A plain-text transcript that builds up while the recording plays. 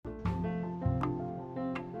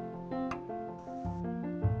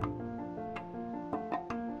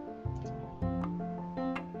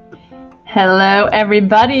Hello,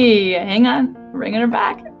 everybody. Hang on, bringing her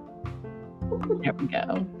back. There we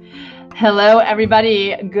go. Hello,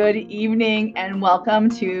 everybody. Good evening and welcome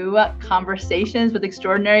to Conversations with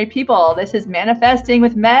Extraordinary People. This is Manifesting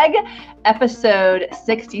with Meg, episode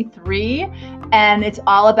 63, and it's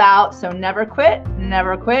all about so never quit,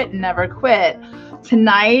 never quit, never quit.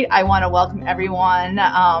 Tonight, I want to welcome everyone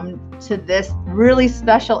to this really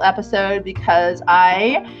special episode because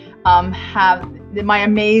I have my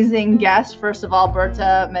amazing guest, first of all,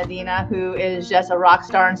 Berta Medina, who is just a rock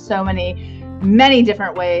star in so many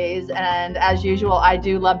different ways. And as usual, I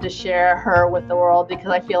do love to share her with the world because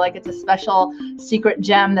I feel like it's a special secret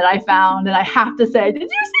gem that I found. And I have to say, did you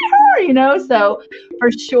see her? So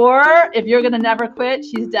for sure, if you're going to never quit,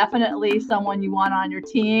 she's definitely someone you want on your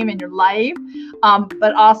team in your life.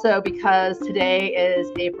 But also because today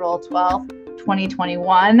is April 12th.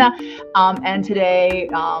 2021 and today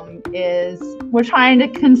we're trying to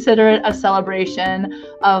consider it a celebration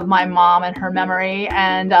of my mom and her memory,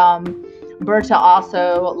 and Berta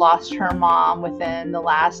also lost her mom within the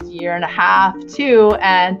last year and a half too,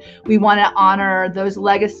 and we want to honor those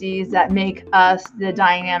legacies that make us the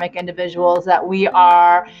dynamic individuals that we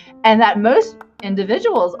are and that most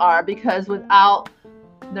individuals are, because without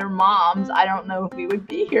their moms, I don't know if we would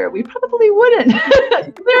be here. We probably wouldn't,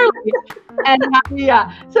 clearly. And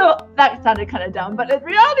so that sounded kind of dumb, but the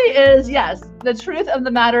reality is, yes, the truth of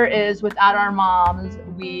the matter is without our moms,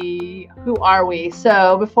 who are we?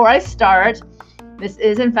 So before I start, this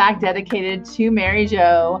is in fact dedicated to Mary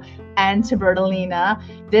Jo and to Bertalina.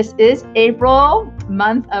 This is April,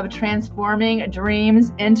 month of transforming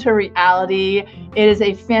dreams into reality. It is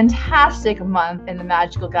a fantastic month in the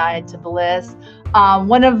Magical Guide to Bliss.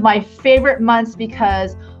 One of my favorite months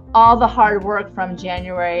because all the hard work from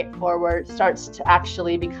January forward starts to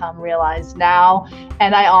actually become realized now.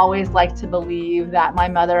 And I always like to believe that my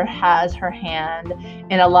mother has her hand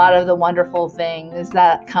in a lot of the wonderful things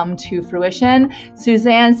that come to fruition.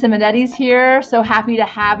 Suzanne Simonetti's here. So happy to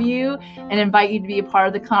have you and invite you to be a part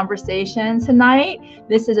of the conversation tonight.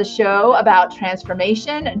 This is a show about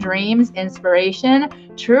transformation, dreams,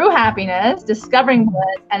 inspiration, true happiness, discovering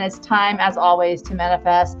bliss, and it's time, as always, to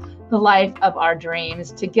manifest the life of our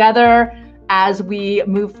dreams together as we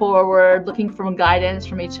move forward, looking for guidance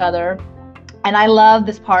from each other. And I love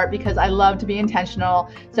this part because I love to be intentional.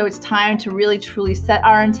 So it's time to really, truly set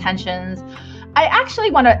our intentions. I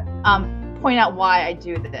actually want to point out why I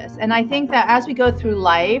do this. And I think that as we go through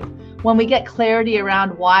life, when we get clarity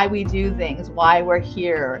around why we do things, why we're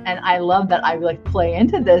here. And I love that I really play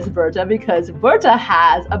into this, Berta, because Berta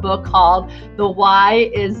has a book called The Why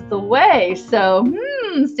is the Way. So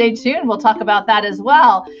stay tuned. We'll talk about that as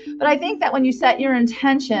well. But I think that when you set your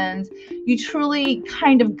intentions, you truly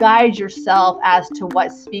kind of guide yourself as to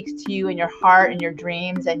what speaks to you in your heart and your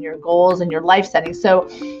dreams and your goals and your life settings. So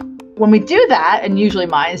when we do that, and usually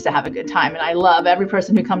mine is to have a good time, and I love every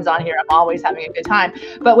person who comes on here, I'm always having a good time.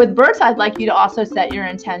 But with Berta, I'd like you to also set your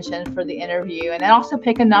intention for the interview and then also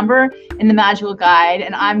pick a number in the Magical Guide.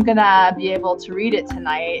 And I'm going to be able to read it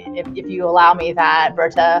tonight if you allow me that,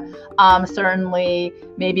 Berta. Certainly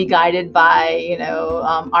maybe guided by,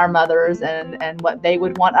 our mothers and what they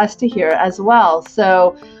would want us to hear as well.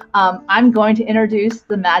 So I'm going to introduce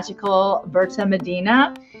the magical Berta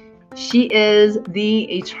Medina. She is the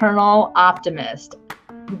eternal optimist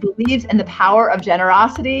who believes in the power of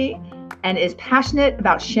generosity and is passionate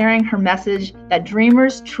about sharing her message that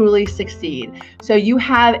dreamers truly succeed. So you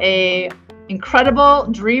have an incredible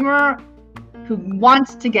dreamer who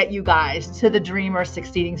wants to get you guys to the dreamer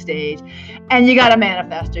succeeding stage, and you got a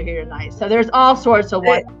manifester here tonight. So there's all sorts of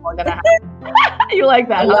what we're gonna have. You like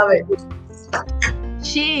that? I love it.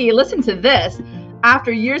 Listen to this.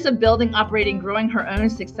 After years of building, operating, growing her own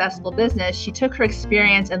successful business, she took her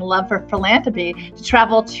experience and love for philanthropy to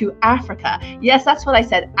travel to Africa. Yes, that's what I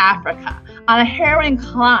said, Africa. On a harrowing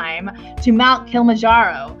climb to Mount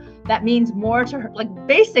Kilimanjaro. That means more to her. Like,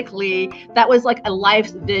 basically, that was like a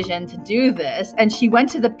life's vision to do this. And she went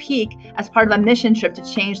to the peak as part of a mission trip to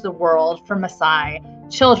change the world for Maasai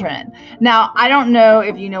children. Now, I don't know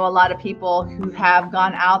if you know a lot of people who have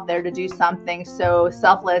gone out there to do something so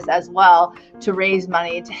selfless as well to raise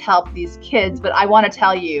money to help these kids, but I want to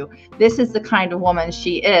tell you, this is the kind of woman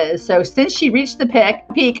she is. So since she reached the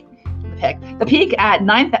peak, pick. The peak at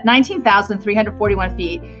 19,341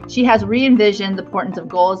 feet, she has re-envisioned the importance of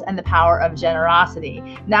goals and the power of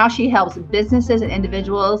generosity. Now she helps businesses and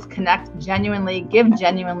individuals connect genuinely, give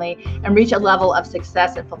genuinely, and reach a level of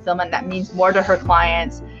success and fulfillment that means more to her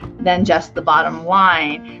clients than just the bottom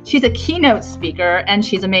line. She's a keynote speaker, and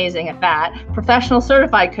she's amazing at that. Professional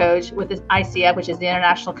certified coach with this ICF, which is the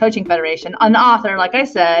International Coaching Federation. An author, like I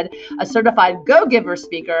said, a certified go-giver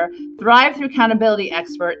speaker, Thrive Through Accountability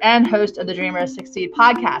expert, and host of the Dreamers Succeed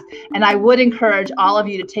podcast. And I would encourage all of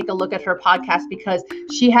you to take a look at her podcast because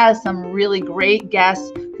she has some really great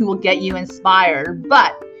guests who will get you inspired.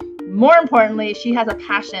 But more importantly, she has a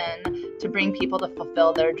passion to bring people to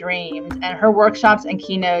fulfill their dreams, and her workshops and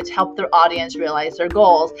keynotes help their audience realize their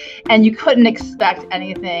goals. And you couldn't expect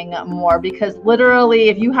anything more, because literally,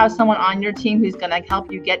 if you have someone on your team who's going to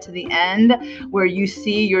help you get to the end where you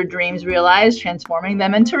see your dreams realized, transforming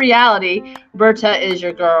them into reality, Berta is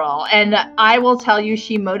your girl. And I will tell you,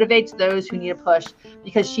 she motivates those who need a push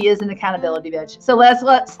because she is an accountability bitch. So let's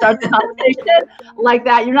start the conversation like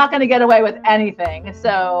that. You're not going to get away with anything.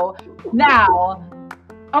 So now,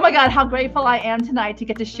 oh my God, how grateful I am tonight to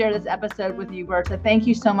get to share this episode with you, Berta. Thank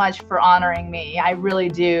you so much for honoring me. I really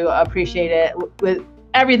do appreciate it with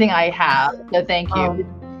everything I have. So thank you.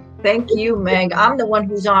 Thank you, Meg. I'm the one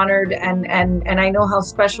who's honored, and I know how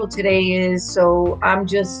special today is. So I'm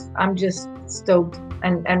just stoked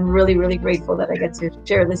and really, really grateful that I get to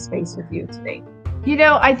share this space with you today.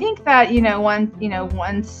 I think that,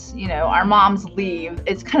 once our moms leave,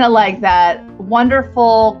 it's kind of like that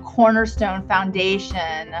wonderful cornerstone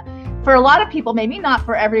foundation for a lot of people, maybe not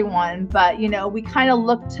for everyone, but, we kind of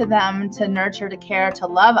look to them to nurture, to care, to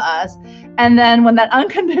love us. And then when that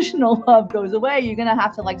unconditional love goes away, you're going to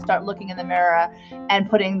have to start looking in the mirror and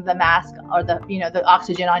putting the mask or the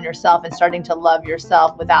oxygen on yourself and starting to love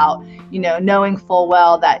yourself without, knowing full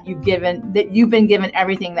well that you've been given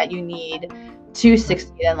everything that you need to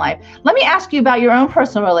succeed in life. Let me ask you about your own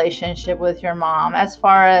personal relationship with your mom, as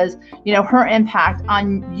far as, her impact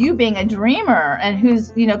on you being a dreamer and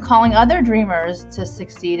who's, calling other dreamers to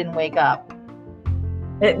succeed and wake up.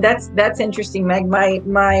 That's interesting, Meg. My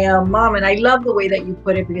mom, and I love the way that you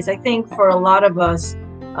put it, because I think for a lot of us,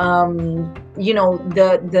 the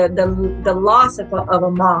loss of a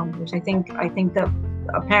mom, which I think that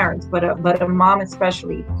a parent, but a mom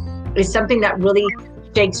especially, is something that really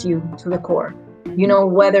shakes you to the core.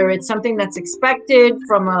 Whether it's something that's expected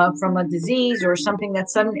from a disease or something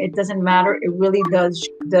that's sudden, it doesn't matter. It really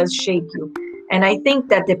does shake you. And I think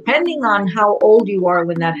that depending on how old you are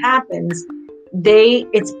when that happens,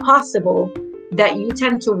 it's possible that you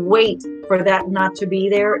tend to wait for that not to be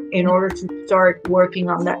there in order to start working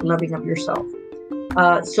on that loving of yourself.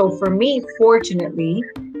 So for me, fortunately,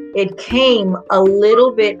 it came a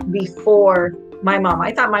little bit before my mom.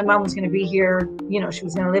 I thought my mom was going to be here, she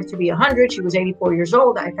was going to live to be 100. She was 84 years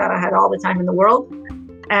old. I thought I had all the time in the world.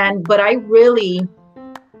 But I really,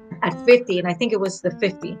 at 50, and I think it was the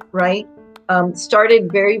 50, right?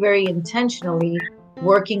 Started very, very intentionally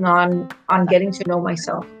working on getting to know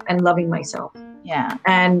myself and loving myself. Yeah.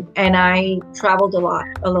 And I traveled a lot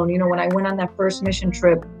alone. When I went on that first mission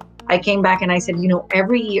trip, I came back and I said,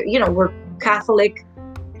 every year, we're Catholic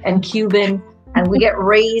and Cuban, and we get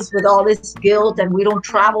raised with all this guilt, and we don't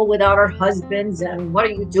travel without our husbands, and what are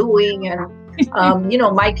you doing? And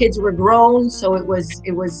my kids were grown, so it was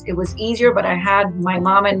easier, but I had my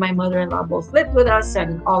mom and my mother-in-law both lived with us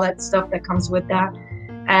and all that stuff that comes with that.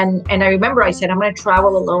 And I remember I said, I'm going to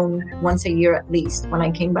travel alone once a year at least when I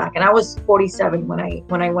came back. And I was 47 when I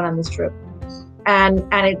went on this trip. And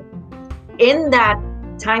in that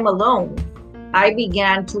time alone, I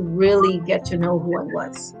began to really get to know who I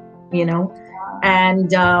was,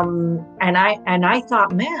 and I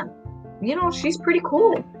thought, man, she's pretty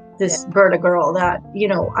cool. This Berta girl that,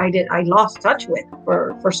 I lost touch with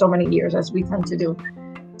for so many years, as we tend to do.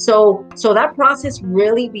 So that process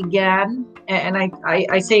really began, and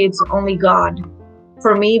I say it's only God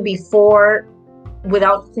for me before,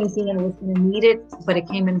 without thinking and listening to need it, but it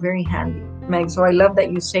came in very handy, Meg. So I love that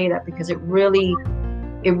you say that, because it really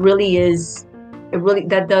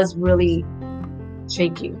that does really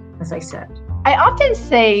shake you, as I said. I often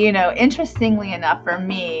say, interestingly enough for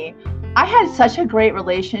me, I had such a great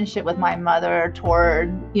relationship with my mother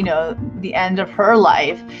toward, the end of her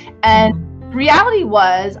life. And reality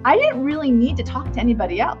was, I didn't really need to talk to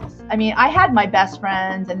anybody else. I mean, I had my best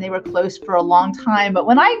friends and they were close for a long time. But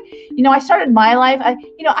when I started my life, I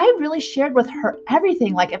really shared with her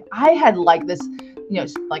everything. Like if I had this,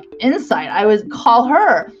 insight, I would call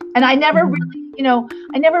her. And I never really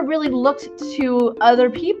I never really looked to other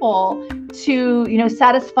people to,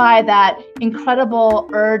 satisfy that incredible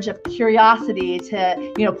urge of curiosity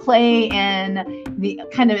to, play in the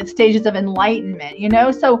kind of stages of enlightenment,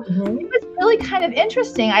 So Mm-hmm. it was really kind of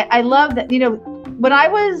interesting. I love that, when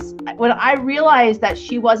I realized that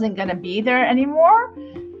she wasn't going to be there anymore,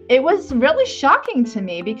 it was really shocking to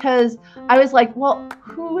me because I was like, well,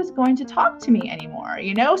 who is going to talk to me anymore?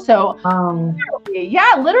 So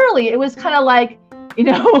literally, it was kind of like,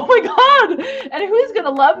 oh my God, and who's going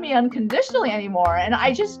to love me unconditionally anymore? And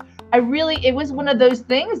it was one of those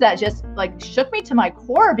things that just like shook me to my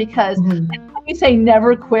core because you say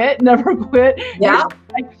never quit. Yeah.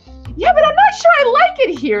 Like, yeah, but I'm not sure I like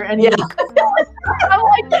it here anymore. Yeah. I'm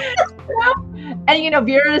like, and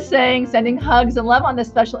Vera is saying sending hugs and love on this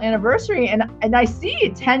special anniversary, and I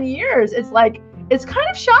see 10 years. It's like it's kind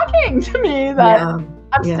of shocking to me that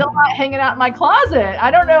I'm still not hanging out in my closet. I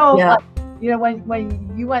don't know. Yeah.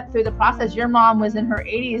 When you went through the process, your mom was in her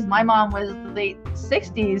 80s, my mom was late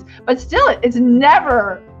 60s, but still, it's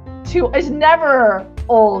never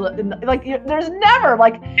old. Like there's never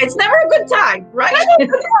like it's never a good time, right?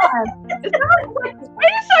 It's never like, wait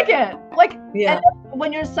a second, like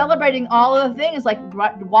when you're celebrating all of the things like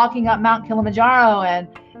walking up Mount Kilimanjaro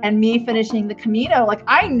and me finishing the Camino, like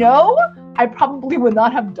I know I probably would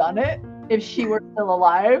not have done it if she were still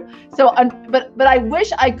alive. So but I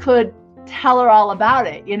wish I could tell her all about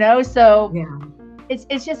it, so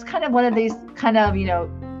it's just kind of one of these kind of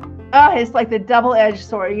it's like the double-edged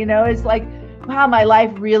sword, it's like, wow, my life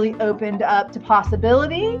really opened up to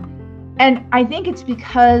possibility. And I think it's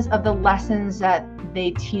because of the lessons that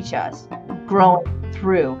they teach us growing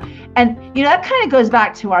through. And that kind of goes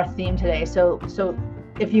back to our theme today. So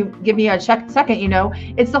if you give me a second,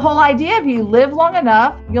 it's the whole idea of you live long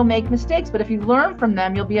enough, you'll make mistakes, but if you learn from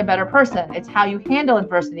them, you'll be a better person. It's how you handle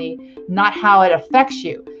adversity, not how it affects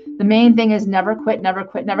you. The main thing is never quit, never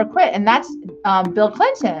quit, never quit. And that's Bill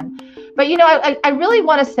Clinton. But, I really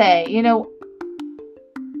want to say,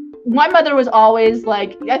 my mother was always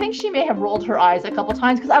like, I think she may have rolled her eyes a couple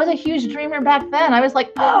times because I was a huge dreamer back then. I was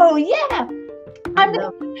like, oh, yeah, I'm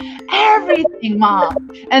going to do everything,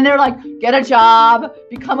 Mom. And they're like, get a job,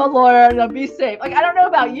 become a lawyer, and be safe. Like, I don't know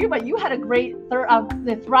about you, but you had a great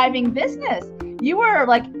thriving business. You were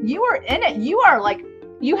in it.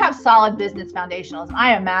 You have solid business foundationals.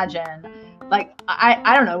 I imagine,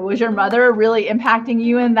 I don't know, was your mother really impacting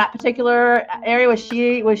you in that particular area?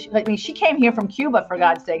 She came here from Cuba, for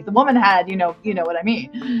God's sake. The woman had, you know what I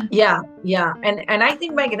mean? Yeah. And I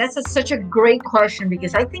think, Megan, that's such a great question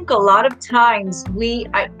because I think a lot of times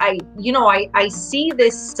I see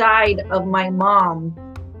this side of my mom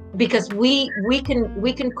because we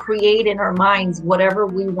can create in our minds whatever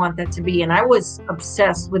we want that to be. And I was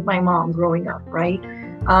obsessed with my mom growing up, right?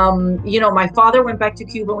 My father went back to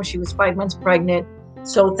Cuba when she was 5 months pregnant.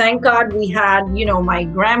 So thank God we had, my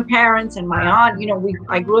grandparents and my aunt,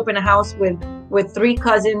 I grew up in a house with 3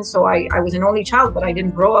 cousins. So I was an only child, but I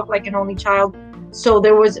didn't grow up like an only child. So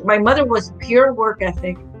my mother was pure work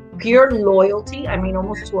ethic, pure loyalty. I mean,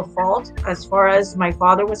 almost to a fault as far as my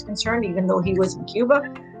father was concerned, even though he was in Cuba.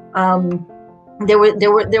 There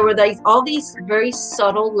were all these very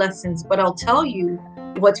subtle lessons, but I'll tell you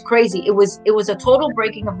what's crazy. It was a total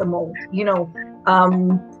breaking of the mold.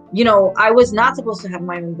 I was not supposed to have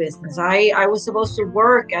my own business. I was supposed to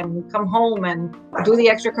work and come home and do the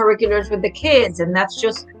extracurriculars with the kids. And that's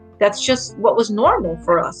just what was normal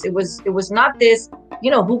for us. It was not this,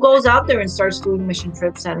 who goes out there and starts doing mission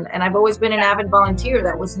trips. And I've always been an avid volunteer.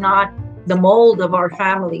 That was not the mold of our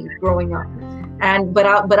family growing up.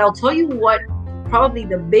 But I'll tell you what, probably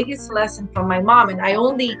the biggest lesson from my mom, and I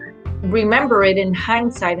only remember it in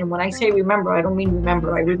hindsight. And when I say remember, I don't mean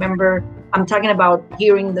remember. I'm talking about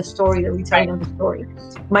hearing the story, the retelling of the story.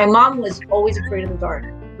 My mom was always afraid of the dark,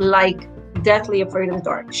 like deathly afraid of the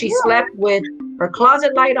dark. She slept with her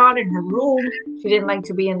closet light on in her room. She didn't like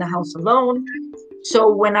to be in the house alone.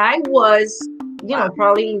 So when I was,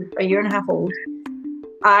 probably a year and a half old,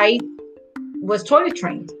 I was toilet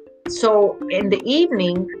trained. So in the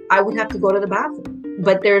evening, I would have to go to the bathroom.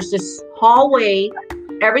 But there's this hallway.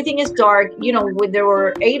 Everything is dark. When there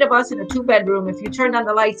were 8 of us in a 2-bedroom, if you turned on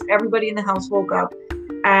the lights, everybody in the house woke up,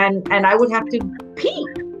 and I would have to pee.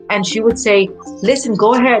 And she would say, listen,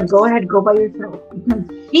 go ahead, go by yourself.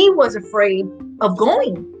 He was afraid of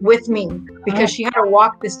going with me because she had to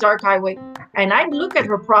walk this dark highway. And I'd look at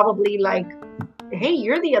her probably like, hey,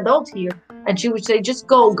 you're the adult here. And she would say, just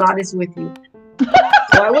go, God is with you.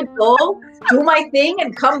 So I would go, do my thing,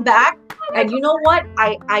 and come back. And you know what?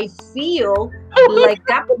 I feel like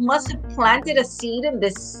that must have planted a seed in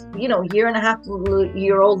this, year and a half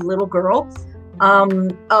year old little girl of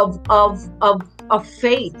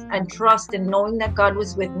faith and trust, and knowing that God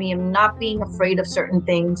was with me and not being afraid of certain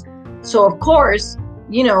things. So of course,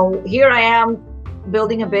 here I am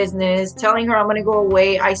building a business, telling her I'm going to go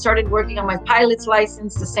away. I started working on my pilot's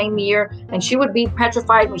license the same year, and she would be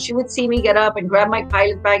petrified when she would see me get up and grab my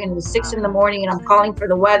pilot bag, and it was 6 a.m. and I'm calling for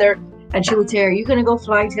the weather, and she would say, "Are you going to go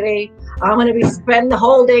fly today? I'm going to spend the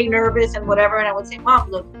whole day nervous and whatever." And I would say,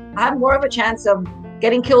 "Mom, look, I have more of a chance of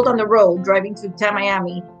getting killed on the road driving to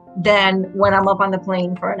Miami than when I'm up on the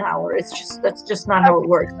plane for an hour. That's just not how it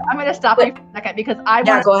works." I'm going to stop you for a second because I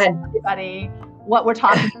want go to ahead. tell everybody what we're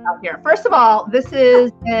talking about here. First of all, this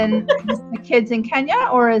is in the kids in Kenya,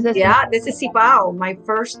 or is this? Yeah, this is Sipao, my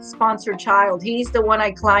first sponsored child. He's the one I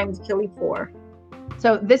climbed Kili for.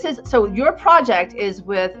 So your project is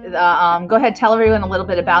with, go ahead, tell everyone a little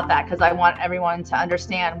bit about that, because I want everyone to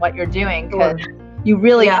understand what you're doing, because you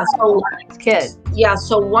really help these kids. Yeah,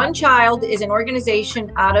 so One Child is an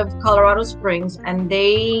organization out of Colorado Springs, and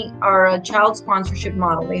they are a child sponsorship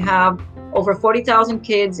model. They have over 40,000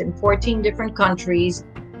 kids in 14 different countries.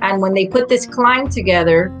 And when they put this climb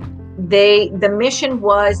together, the mission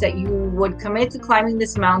was that you would commit to climbing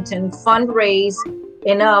this mountain, fundraise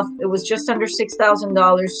enough. It was just under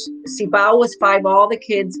 $6,000. Sipao was 5, all the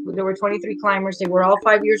kids, there were 23 climbers, they were all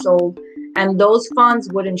 5 years old. And those funds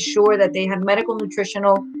would ensure that they had medical,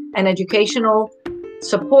 nutritional, and educational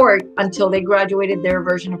support until they graduated their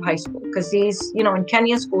version of high school. Because these, in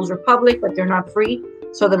Kenya, schools are public, but they're not free.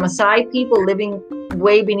 So the Maasai people living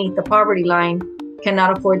way beneath the poverty line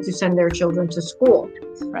cannot afford to send their children to school.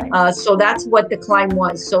 Right. So that's what the climb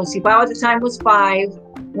was. So Sipao at the time was 5.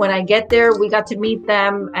 When I get there, we got to meet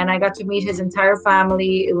them, and I got to meet his entire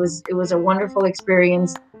family. It was a wonderful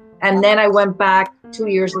experience. And then I went back 2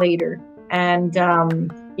 years later, and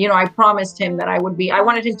I promised him that I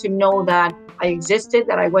wanted him to know that I existed,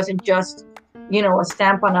 that I wasn't just, a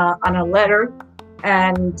stamp on a letter.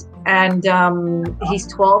 And he's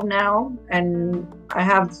 12 now, and I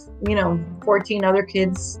have 14 other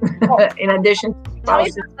kids in addition. Tell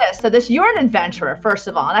me about this. You're an adventurer, first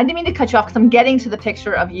of all, and I didn't mean to cut you off because I'm getting to the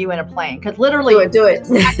picture of you in a plane, because literally do it.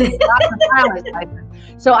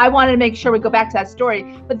 So I wanted to make sure we go back to that story.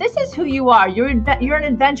 But this is who you are. You're an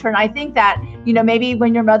adventurer, and I think that maybe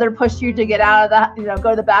when your mother pushed you to get out of the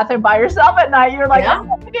go to the bathroom by yourself at night, you're like, I'm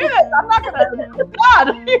not gonna do this. I'm not gonna.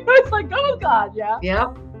 God, it's like, go with God. Yeah.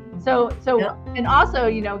 Yeah. So, and also,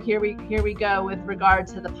 here we go with regard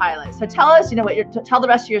to the pilot. So tell us, tell the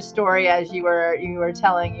rest of your story as you were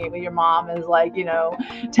telling your mom is like,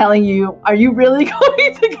 telling you, are you really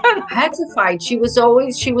going to get petrified? She was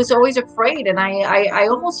always afraid, and I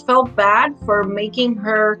almost felt bad for making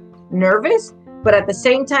her nervous, but at the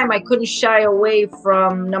same time, I couldn't shy away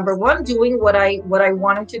from, number one, doing what I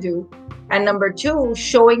wanted to do. And number 2,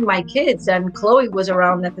 showing my kids. And Chloe was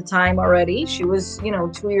around at the time already. She was,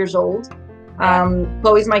 2 years old.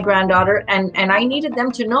 Chloe's my granddaughter. And I needed them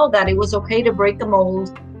to know that it was okay to break the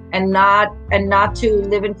mold and not to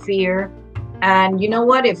live in fear. And you know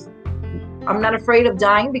what? If I'm not afraid of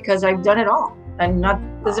dying, because I've done it all. And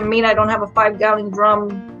doesn't mean I don't have a 5-gallon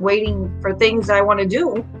drum waiting for things I want to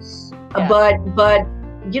do. Yeah. But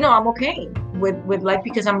I'm okay with life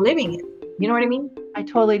because I'm living it. You know what I mean? I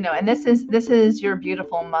totally know. And this is your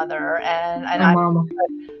beautiful mother, and I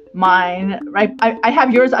mine, right? I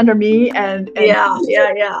have yours under me, and yeah.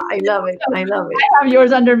 I love it. I have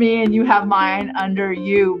yours under me, and you have mine under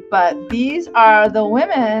you. But these are the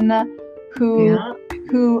women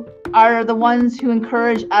who are the ones who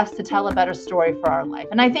encourage us to tell a better story for our life.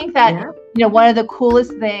 And I think that one of the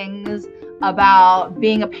coolest things about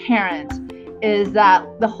being a parent is that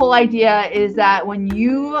the whole idea is that when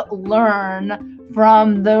you learn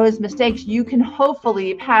from those mistakes, you can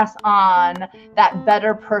hopefully pass on that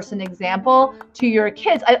better person example to your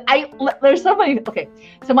kids. There's so many. Okay,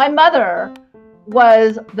 so my mother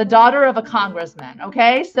was the daughter of a congressman.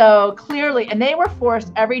 Okay, so clearly, and they were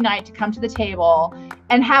forced every night to come to the table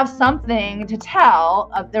and have something to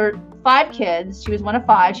tell. There were 5 kids. She was one of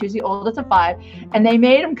 5. She was the oldest of 5, and they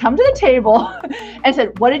made them come to the table and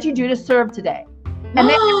said, "What did you do to serve today?" And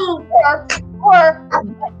they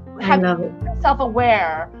have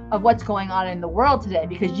self-aware of what's going on in the world today,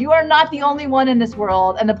 because you are not the only one in this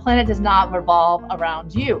world, and the planet does not revolve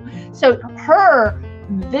around you. So her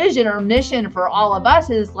vision or mission for all of us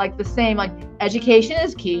is like the same, like education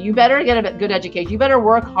is key. You better get a good education. You better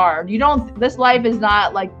work hard. This life is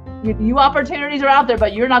not like, you opportunities are out there,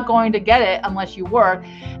 but you're not going to get it unless you work.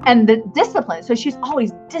 And the discipline. So she's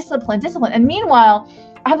always disciplined. And meanwhile,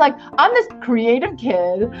 I'm this creative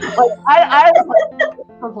kid. Like I was like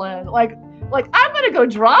disciplined. Like like, I'm going to go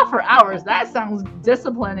draw for hours. That sounds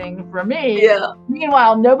disciplining for me. Yeah.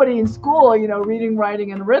 Meanwhile, nobody in school, you know, reading,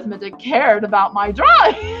 writing, and arithmetic cared about my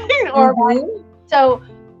drawing.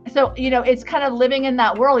 So, you know, it's kind of living in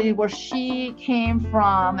that world where she came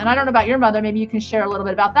from. And I don't know about your mother. Maybe you can share a little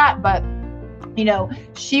bit about that. But, you know,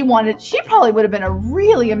 she probably would have been a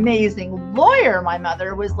really amazing lawyer. My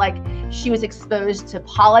mother was like, she was exposed to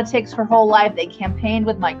politics her whole life. They campaigned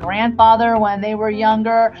with my grandfather when they were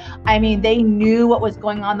younger. I mean, they knew what was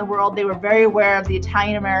going on in the world. They were very aware of the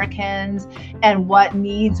Italian Americans and what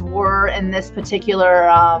needs were in this particular,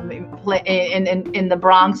 in the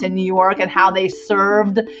Bronx in New York, and how they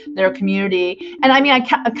served their community. And I mean,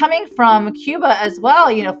 coming from Cuba as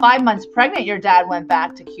well, you know, 5 months pregnant, your dad went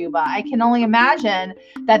back to Cuba. I can only imagine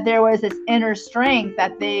that there was this inner strength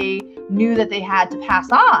that they knew that they had to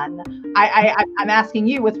pass on. I'm asking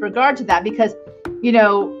you with regard to that, because, you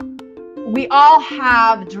know, we all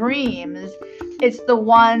have dreams. It's the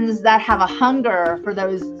ones that have a hunger for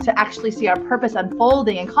those to actually see our purpose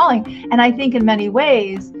unfolding and calling. And I think in many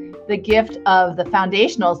ways, the gift of the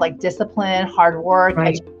foundationals like discipline, hard work,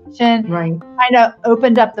 education, kind of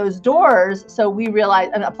opened up those doors. So we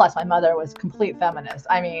realized, and plus my mother was complete feminist.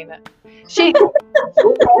 I mean, she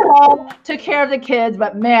took care of the kids,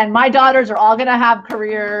 but man, my daughters are all going to have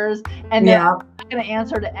careers, and they're not going to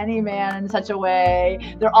answer to any man in such a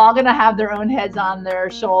way. They're all going to have their own heads on their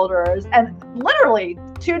shoulders, and literally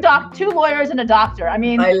two lawyers and a doctor. I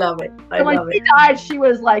mean, I love it. When she died, she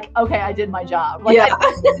was like, okay, I did my job. Like,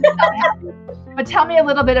 but tell me a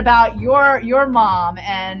little bit about your mom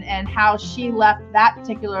and how she left that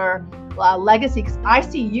particular legacy, because I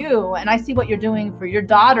see you and I see what you're doing for your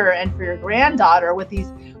daughter and for your granddaughter with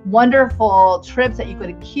these wonderful trips that you go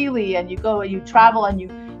to Keeley, and you go and you travel and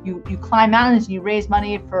you climb mountains and you raise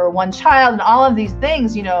money for one child and all of these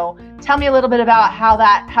things. You know, tell me a little bit about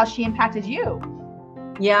how she impacted you.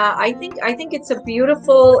 Yeah, I think it's a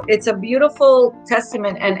beautiful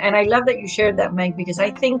testament, and I love that you shared that, Meg, because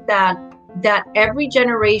I think that every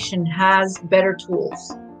generation has better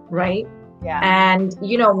tools, right? Yeah. And,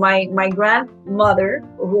 you know, my grandmother,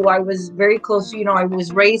 who I was very close to, you know, I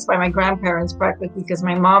was raised by my grandparents practically because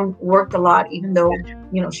my mom worked a lot, even though,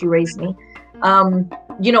 you know, she raised me.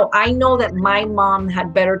 You know, I know that my mom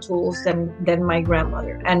had better tools than my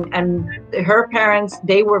grandmother, and her parents,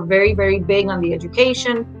 they were very, very big on the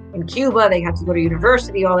education in Cuba. They had to go to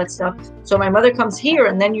university, all that stuff. So my mother comes here,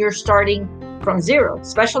 and then you're starting from zero,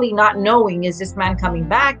 especially not knowing, is this man coming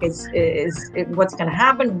back? Is what's going to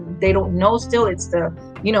happen? They don't know still. It's the,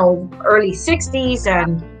 you know, early 60s,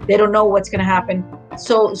 and they don't know what's going to happen.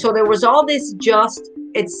 So there was all this, just,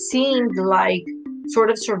 it seemed like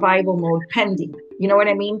sort of survival mode pending. You know what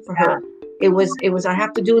I mean? For her, it was, I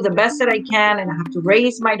have to do the best that I can, and I have to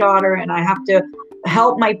raise my daughter, and I have to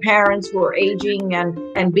help my parents who are aging,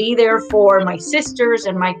 and be there for my sisters,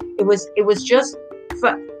 and it was just,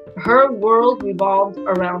 her world revolved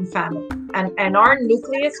around family, and our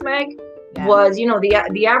nucleus, Meg, was, you know,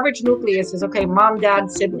 the average nucleus is, okay, mom,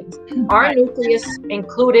 dad, siblings. Our nucleus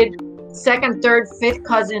included second, third, fifth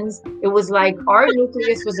cousins. It was like our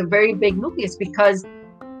nucleus was a very big nucleus because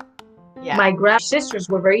my grand sisters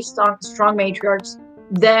were very strong matriarchs.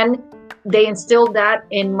 Then they instilled that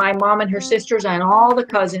in my mom and her sisters and all the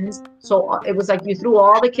cousins. So it was like you threw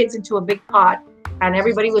all the kids into a big pot, and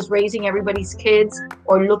everybody was raising everybody's kids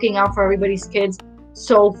or looking out for everybody's kids.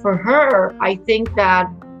 So for her, I think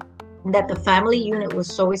that the family unit was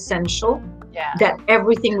so essential, that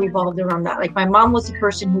everything revolved around that. Like my mom was the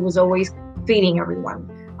person who was always feeding everyone.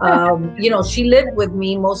 You know, she lived with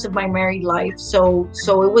me most of my married life. So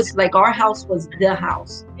it was like our house was the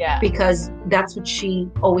house, because that's what she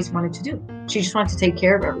always wanted to do. She just wanted to take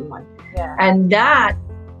care of everyone. And that,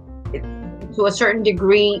 to a certain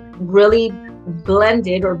degree, really bled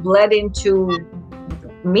into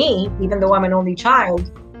me, even though I'm an only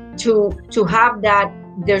child, to have that.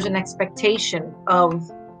 There's an expectation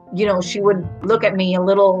of, you know, she would look at me a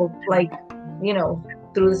little like, you know,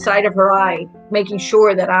 through the side of her eye, making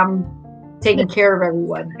sure that I'm taking care of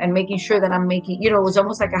everyone, and making sure that I'm making, you know, it was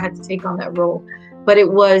almost like I had to take on that role. But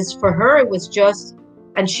it was, for her, it was just,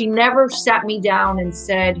 and she never sat me down and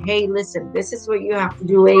said, hey, listen, this is what you have to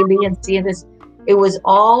do, A, B, and C, and this. It was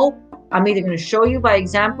all, I'm either going to show you by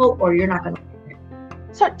example, or you're not going to.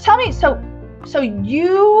 So tell me, so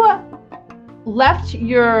you left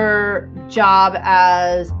your job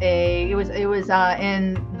as it was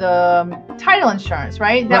in the title insurance,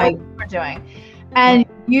 right? That was what you were doing. And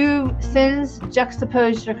you since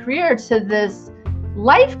juxtaposed your career to this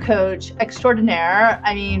life coach extraordinaire.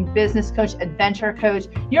 I mean, business coach, adventure coach.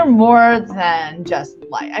 You're more than just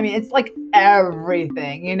life. I mean, it's like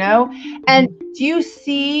everything, you know? And do you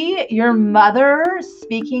see your mother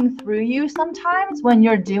speaking through you sometimes when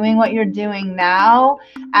you're doing what you're doing now,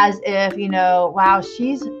 as if, you know, wow,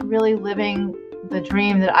 she's really living the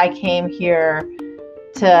dream that I came here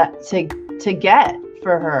to get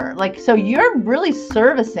for her? Like, so you're really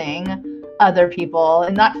servicing other people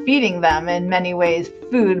and not feeding them in many ways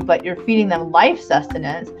food, but you're feeding them life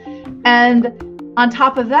sustenance. And on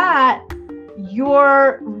top of that,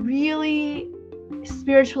 you're really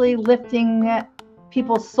spiritually lifting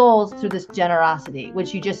people's souls through this generosity,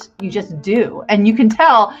 which you just do. And you can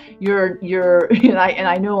tell you're and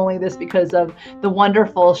I know only this because of the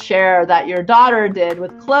wonderful share that your daughter did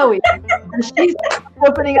with Chloe. She's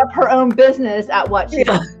opening up her own business at what, she's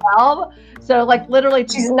 12? So like literally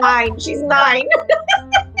she's 9. She's 9.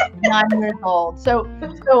 9 years old. So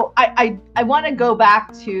I want to go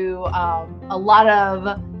back to a lot of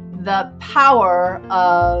the power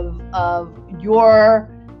of your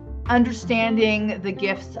understanding the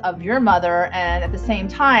gifts of your mother, and at the same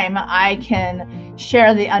time I can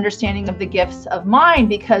share the understanding of the gifts of mine,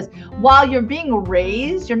 because while you're being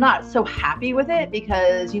raised, you're not so happy with it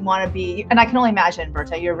because you want to be, and I can only imagine,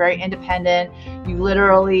 Berta, you're very independent. You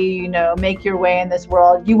literally, you know, make your way in this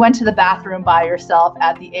world. You went to the bathroom by yourself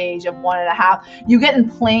at the age of 1.5. You get in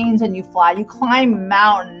planes and you fly, you climb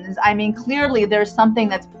mountains. I mean, clearly there's something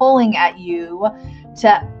that's pulling at you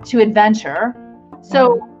to adventure.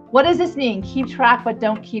 So what does this mean? Keep track, but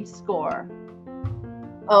don't keep score.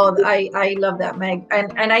 Oh, I love that, Meg.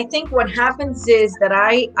 And I think what happens is that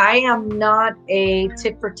I am not a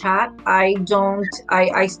tit for tat.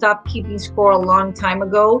 I stopped keeping score a long time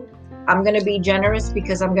ago. I'm going to be generous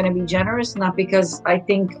because I'm going to be generous, not because I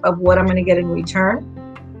think of what I'm going to get in return.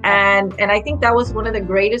 And I think that was one of the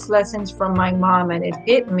greatest lessons from my mom, and it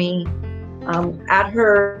hit me at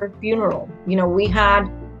her funeral. You know, we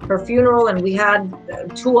had her funeral and we had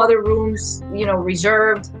 2 other rooms, you know,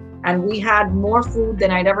 reserved, and we had more food than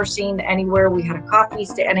I'd ever seen anywhere. We had a coffee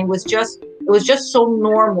stand, and it was just so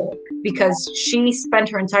normal because she spent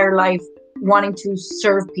her entire life wanting to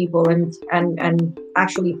serve people and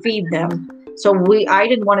actually feed them. So I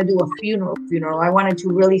didn't want to do a funeral. I wanted to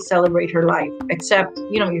really celebrate her life, except,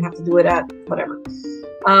 you know, you have to do it at whatever.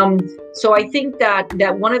 So I think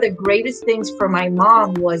that one of the greatest things for my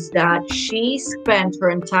mom was that she spent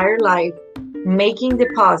her entire life making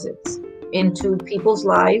deposits into people's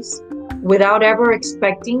lives without ever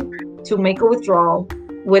expecting to make a withdrawal,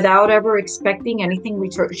 without ever expecting anything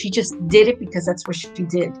returned. She just did it because that's what she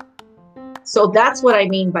did. So that's what I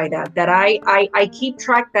mean by that I keep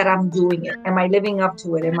track that I'm doing it. Am I living up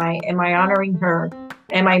to it? Am I honoring her?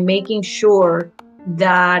 Am I making sure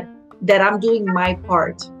that I'm doing my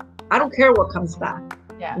part? I don't care what comes back.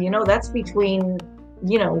 Yeah. You know, that's between,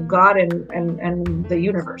 you know, God and the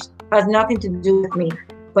universe. It has nothing to do with me,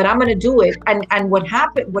 but I'm going to do it. And what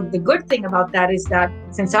the good thing about that is that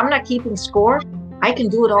since I'm not keeping score, I can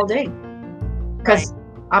do it all day because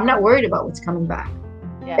I'm not worried about what's coming back.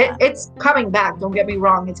 Yeah. It's coming back. Don't get me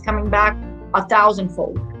wrong. It's coming back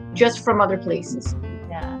 1,000-fold just from other places.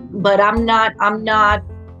 Yeah. But I'm not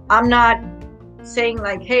saying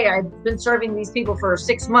like, hey, I've been serving these people for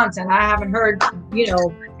 6 months and I haven't heard, you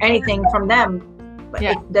know, anything from them. But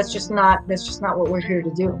that's just not what we're here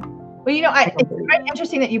to do. Well, you know, it's very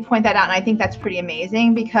interesting that you point that out, and I think that's pretty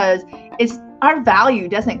amazing because our value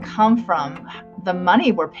doesn't come from the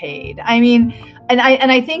money we're paid. I mean, and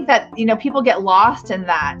I think that, you know, people get lost in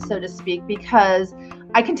that, so to speak, because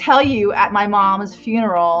I can tell you at my mom's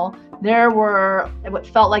funeral, there were what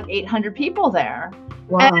felt like 800 people there.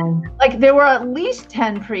 Wow. And like there were at least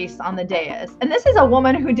 10 priests on the dais. And this is a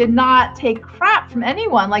woman who did not take crap from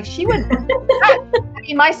anyone. Like she would, I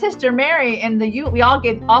mean, my sister Mary and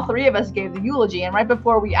all 3 of us gave the eulogy. And right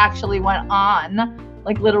before we actually went on,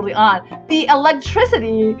 like literally on, the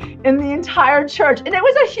electricity in the entire church, and it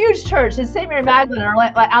was a huge church, it's St. Mary Magdalene or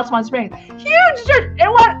like Altamont Springs, huge church,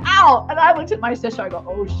 it went out. And I looked at my sister, I go,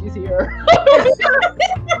 oh, she's here.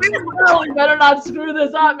 We really better not screw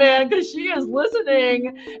this up, man, because she is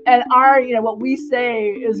listening, and what we say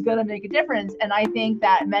is going to make a difference. And I think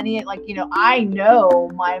that many, like, you know, I know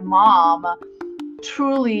my mom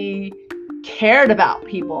truly cared about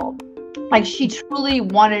people. Like she truly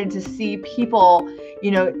wanted to see people,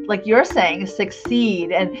 you know, like you're saying,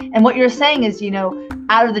 succeed. And what you're saying is, you know,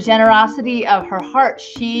 out of the generosity of her heart,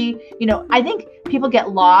 she, you know, I think people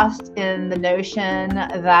get lost in the notion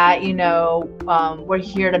that, we're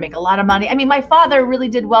here to make a lot of money. I mean, my father really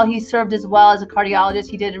did well. He served as well as a cardiologist.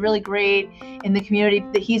 He did really great in the community.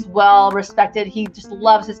 That he's well respected. He just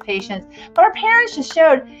loves his patients. But our parents just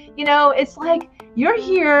showed, it's like, you're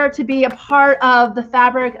here to be a part of the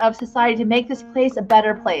fabric of society, to make this place a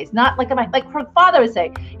better place. Not like her father would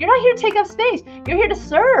say, you're not here to take up space. You're here to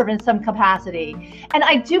serve in some capacity. And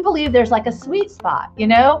I do believe there's like a sweet spot,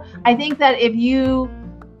 I think that if you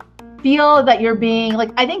feel that you're being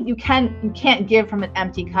I think you can't give from an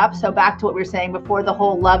empty cup. So back to what we were saying before, the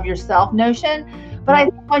whole love yourself notion. But I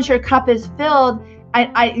think once your cup is filled,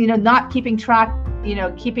 I not keeping track,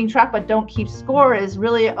 but don't keep score is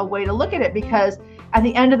really a way to look at it, because at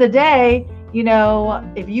the end of the day,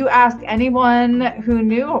 if you ask anyone who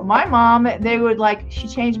knew my mom, they would she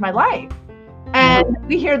changed my life. And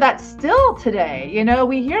we hear that still today,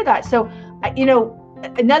 we hear that. So,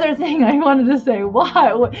 another thing I wanted to say,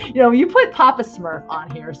 you put Papa Smurf on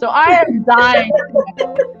here. So I am dying.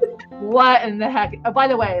 What in the heck? Oh, by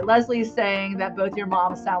the way, Leslie's saying that both your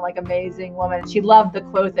moms sound like amazing women. She loved the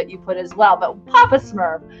quote that you put as well. But Papa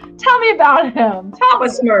Smurf, tell me about him. Papa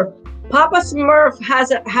Smurf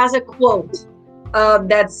has a quote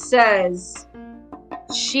that says,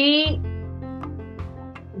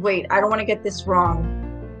 wait, I don't want to get this wrong.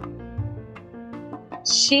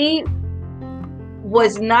 She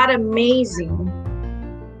was not amazing.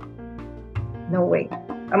 No, wait.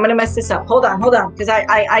 I'm going to mess this up. Hold on. Because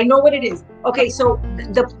I know what it is. Okay, so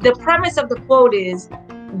the premise of the quote is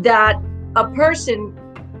that a person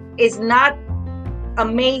is not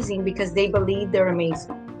amazing because they believe they're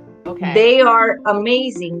amazing. Okay. They are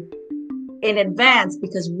amazing in advance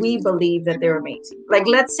because we believe that they're amazing. Like,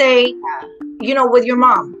 let's say, with your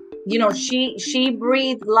mom, she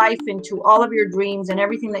breathed life into all of your dreams and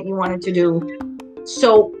everything that you wanted to do.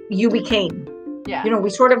 So you became, we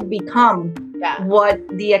sort of become what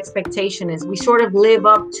the expectation is. We sort of live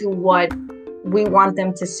up to what we want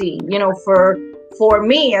them to see, for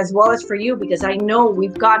me as well as for you, because I know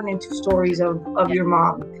we've gotten into stories of your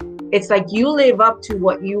mom. It's like you live up to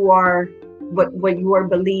what you are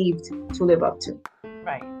believed to live up to.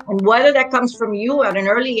 Right. And whether that comes from you at an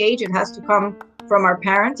early age, it has to come from our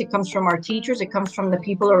parents, it comes from our teachers, it comes from the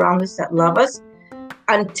people around us that love us,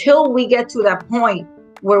 until we get to that point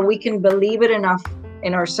where we can believe it enough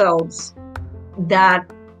in ourselves that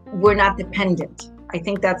we're not dependent. I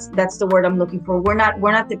think that's the word I'm looking for. We're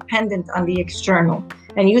not dependent on the external.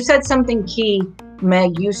 And you said something key,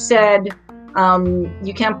 Meg. You said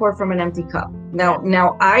you can't pour from an empty cup.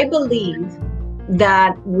 Now I believe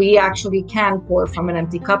that we actually can pour from an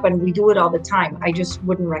empty cup, and we do it all the time. I just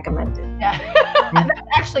wouldn't recommend it. Yeah.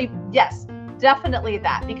 Actually, yes, definitely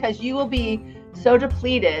that, because you will be so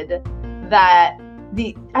depleted that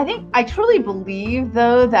I truly believe,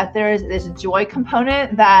 though, that there is this joy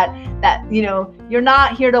component that you're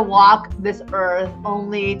not here to walk this earth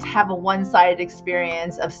only to have a one-sided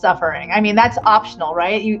experience of suffering. I mean, that's optional,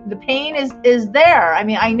 right? The pain is there. I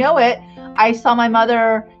mean, I know it. I saw my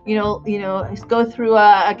mother, go through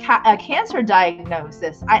a cancer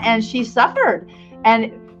diagnosis, and she suffered,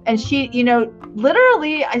 and she,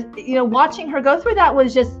 literally, watching her go through that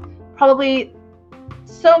was just probably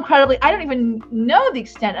so incredibly, I don't even know the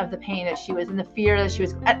extent of the pain that she was and the fear that she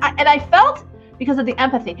was, and I felt because of the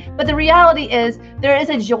empathy. But the reality is there is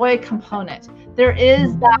a joy component. There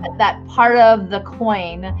is that part of the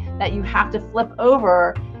coin that you have to flip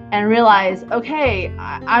over and realize, okay,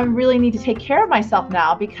 I really need to take care of myself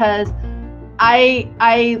now, because I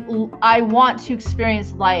want to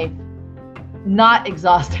experience life not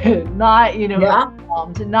exhausted, not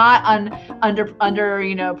overwhelmed, not under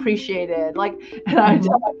appreciated. And I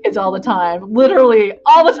tell my kids all the time, literally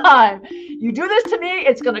all the time, you do this to me,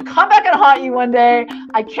 it's gonna come back and haunt you one day.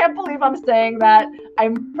 I can't believe I'm saying that.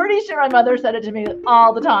 I'm pretty sure my mother said it to me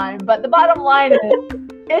all the time. But the bottom line is,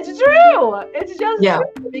 it's true. It's just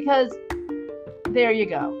true, because there you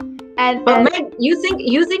go. But Meg, you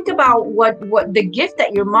think about what the gift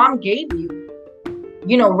that your mom gave you,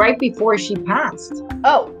 right before she passed.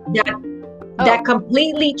 That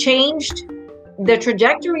completely changed the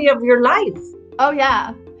trajectory of your life. Oh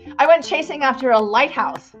yeah. I went chasing after a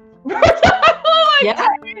lighthouse. Yeah.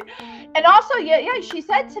 And also, she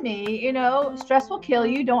said to me, stress will kill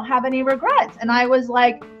you. Don't have any regrets. And I was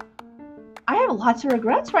like, I have lots of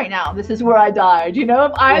regrets right now. This is where I died. If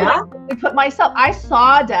I put myself, I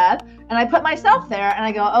saw death and I put myself there and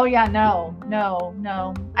I go, oh yeah, no.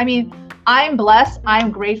 I mean, I'm blessed.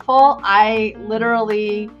 I'm grateful. I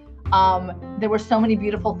literally, there were so many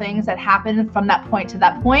beautiful things that happened from that point to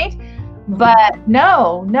that point. But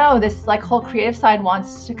no, this like whole creative side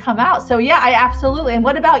wants to come out. So yeah, I absolutely. And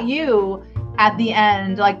what about you at the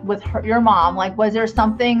end, like with your mom? Like, was there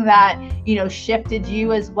something that, shifted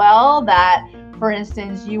you as well? That, for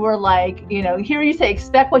instance, you were like, here you say,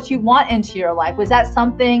 expect what you want into your life. Was that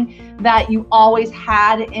something that you always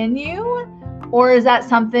had in you? Or is that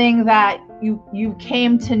something that you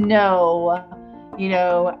came to know,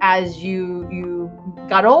 as you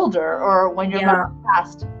got older or when your mother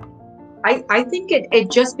passed? I think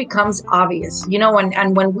it just becomes obvious,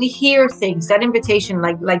 and when we hear things, that invitation,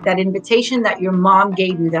 like that invitation that your mom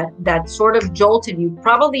gave you, that sort of jolted you,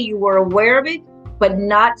 probably you were aware of it, but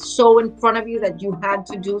not so in front of you that you had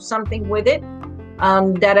to do something with it.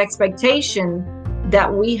 That expectation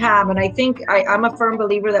that we have, and I think I'm a firm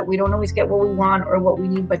believer that we don't always get what we want or what we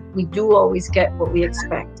need, but we do always get what we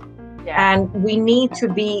expect. Yeah. And we need to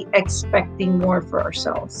be expecting more for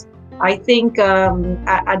ourselves. I think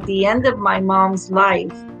at the end of my mom's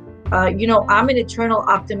life, I'm an eternal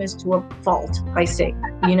optimist to a fault, I say.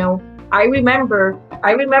 I remember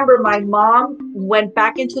my mom went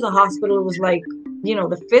back into the hospital. It was like,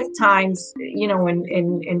 the fifth times,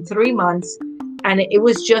 in 3 months. And it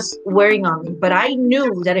was just wearing on me. But I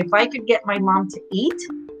knew that if I could get my mom to eat,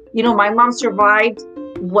 my mom survived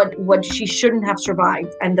what she shouldn't have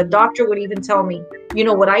survived. And the doctor would even tell me,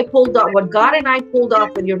 what I pulled off, what God and I pulled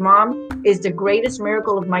off with your mom is the greatest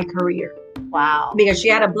miracle of my career. Wow. Because she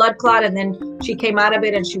had a blood clot and then she came out of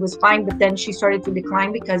it and she was fine. But then she started to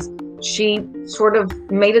decline because she sort of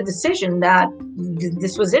made a decision that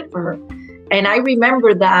this was it for her. And I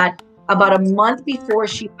remember that about a month before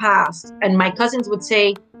she passed, and my cousins would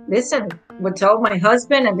say, listen, would tell my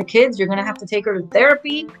husband and the kids, you're going to have to take her to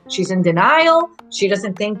therapy. She's in denial. She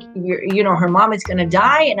doesn't think her mom is going to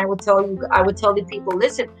die. And I would tell the people,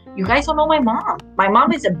 listen, you guys don't know my mom. My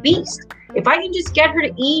mom is a beast. If I can just get her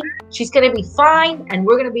to eat, she's going to be fine. And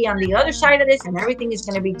we're going to be on the other side of this and everything is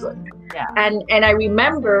going to be good. Yeah. And I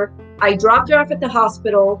remember I dropped her off at the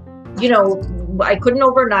hospital. I couldn't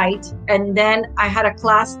overnight. And then I had a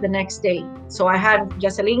class the next day. So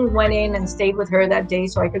Jocelyn went in and stayed with her that day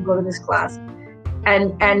so I could go to this class.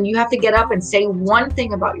 And you have to get up and say one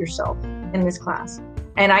thing about yourself in this class.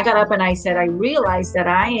 And I got up and I said, I realized that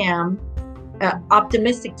I am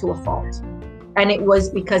optimistic to a fault. And it was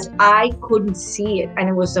because I couldn't see it. And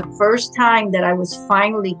it was the first time that I was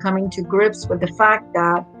finally coming to grips with the fact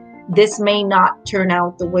that this may not turn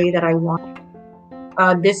out the way that I want.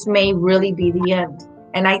 This may really be the end.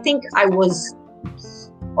 And I think I was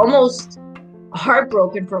almost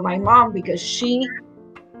heartbroken for my mom because she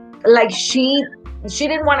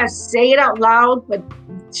didn't want to say it out loud, but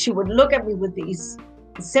she would look at me with these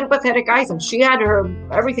sympathetic eyes, and she had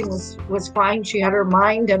everything was fine. She had her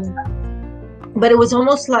mind, but it was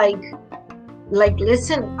almost like,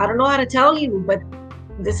 listen, I don't know how to tell you, but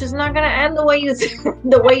this is not going to end the way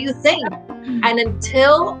you think. And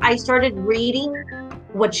until I started reading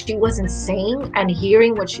what she wasn't saying and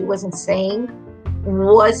hearing what she wasn't saying,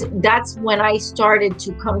 that's when I started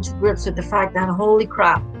to come to grips with the fact that, holy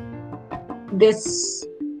crap, this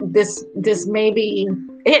may be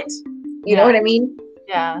it. You know what I mean?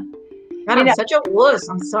 Yeah. God, I'm such a wuss.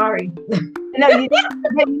 I'm sorry. No,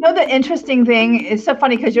 the interesting thing is so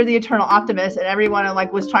funny because you're the eternal optimist, and everyone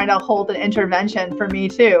was trying to hold an intervention for me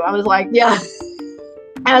too. I was like, yeah.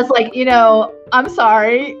 I was like, I'm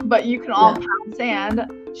sorry, but you can all pound sand.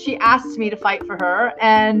 She asked me to fight for her,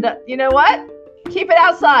 and you know what? Keep it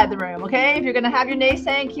outside the room, okay? If you're going to have your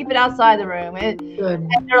naysaying, keep it outside the room. Good.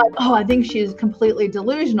 And they're like, oh, I think she's completely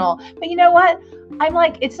delusional. But you know what? I'm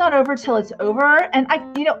like, it's not over till it's over. And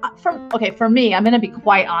for me, I'm going to be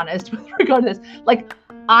quite honest with regard to this.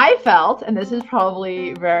 I felt, and this is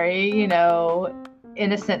probably very,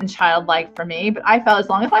 innocent and childlike for me, but I felt as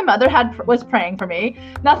long as my mother was praying for me,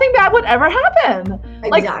 nothing bad would ever happen.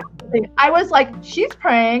 Exactly. I was like, she's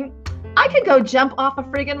praying, I could go jump off a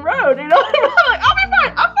friggin' road, I'm like, I'll be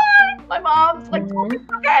fine, I'm fine. My mom's like,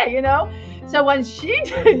 okay, So when she,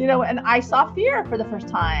 and I saw fear for the first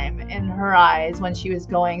time in her eyes when she was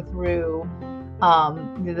going through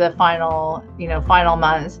the final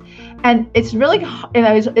months. And it's really,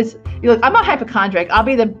 I'm a hypochondriac. I'll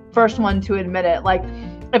be the first one to admit it.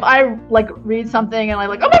 If I read something and I'm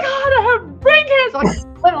like, oh my God, I have brain cancer,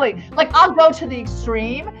 literally, I'll go to the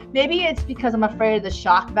extreme. Maybe it's because I'm afraid of the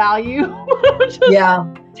shock value. Yeah.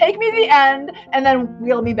 take me to the end and then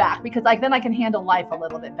wheel me back, because like then I can handle life a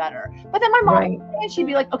little bit better. But then my mom, and she'd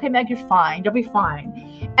be like, okay, Meg, you're fine. You'll be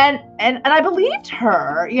fine. And I believed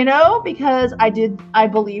her, you know, because I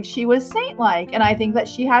believed she was saint-like. And I think that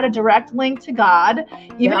she had a direct link to God,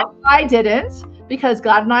 even if I didn't, because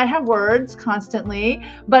God and I have words constantly.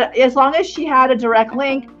 But as long as she had a direct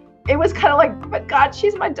link, it was kind of like, but God,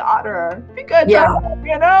 she's my daughter. Be good to her,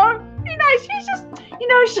 you know? Be nice. She's just, you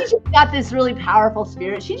know, she's just got this really powerful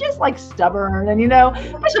spirit. She's just like stubborn, and you know,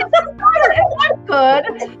 but she's my daughter, and I'm good,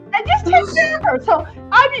 and just take care of her. So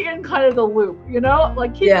I'm in kind of the loop, you know,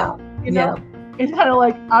 like you know, it's kind of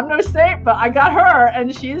like, I'm no saint, but I got her,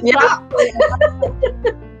 and she's not.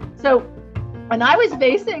 So when I was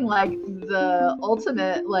facing like the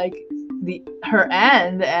ultimate, like her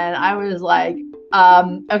end, and I was like,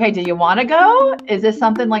 okay, do you want to go? Is this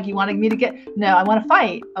something like you wanted me to get? No, I want to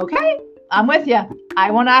fight. Okay, I'm with you.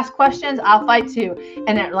 I want to ask questions. I'll fight too.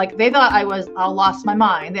 And like they thought I lost my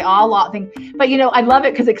mind. They all think, but you know, I love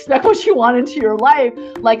it because expect what you want into your life.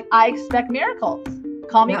 Like I expect miracles.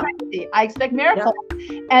 Call me crazy. I expect miracles,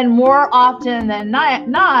 and more often than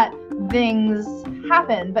not, things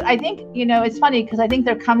happen. But I think, you know, it's funny because I think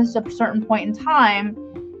there comes a certain point in time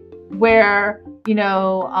where, you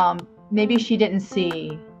know, maybe she didn't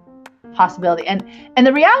see possibility. And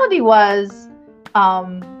the reality was,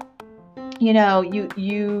 you know,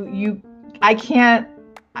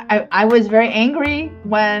 I was very angry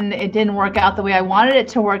when it didn't work out the way I wanted it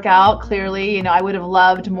to work out. Clearly, you know, I would have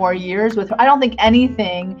loved more years with her. I don't think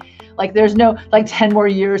anything, like there's no like 10 more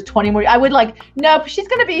years, 20 more. I would like, nope, she's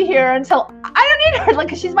going to be here until I don't need her. Like,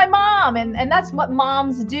 'cause she's my mom. And that's what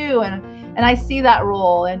moms do. And I see that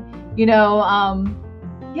role. And, you know,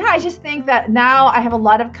 I just think that now I have a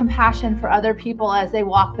lot of compassion for other people as they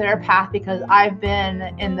walk their path, because I've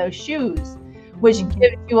been in those shoes, which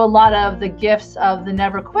gives you a lot of the gifts of the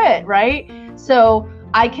never quit, right? So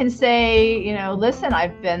I can say, you know, listen,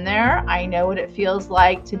 I've been there. I know what it feels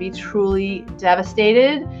like to be truly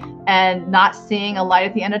devastated and not seeing a light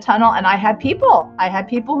at the end of the tunnel. And I had people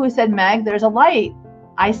who said, Meg, there's a light.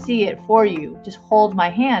 I see it for you. Just hold my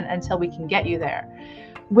hand until we can get you there.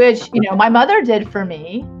 Which, you know, my mother did for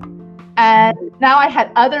me. And now I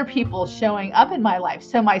had other people showing up in my life.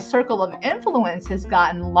 So my circle of influence has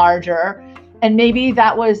gotten larger. And maybe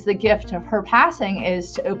that was the gift of her passing,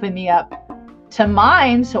 is to open me up to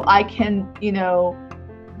mine, so I can, you know,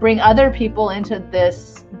 bring other people into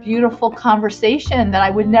this beautiful conversation that I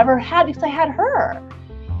would never have because I had her.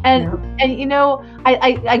 And you know,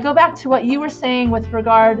 I go back to what you were saying with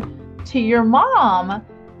regard to your mom.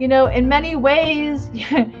 You know, in many ways,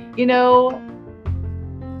 you know,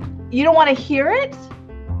 you don't want to hear it.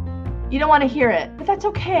 You don't want to hear it, but that's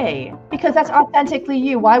okay, because that's authentically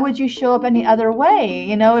you. Why would you show up any other way?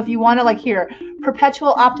 You know, if you want to like hear,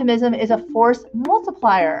 perpetual optimism is a force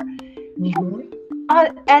multiplier.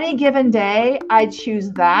 On any given day, I choose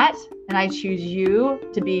that, and I choose you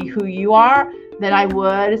to be who you are, than I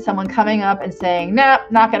would someone coming up and saying, nope,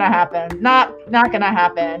 not going to happen. Not going to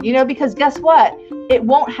happen. You know, because guess what? It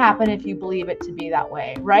won't happen if you believe it to be that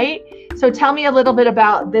way, right? So tell me a little bit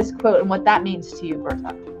about this quote and what that means to you,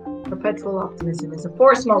 Bertha. Perpetual optimism is a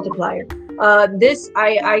force multiplier. I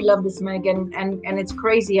love this, Megan, and it's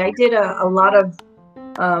crazy. I did a lot of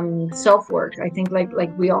self-work. I think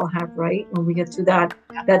like we all have, right? When we get to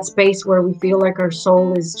that space where we feel like our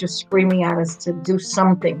soul is just screaming at us to do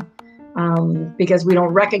something, because we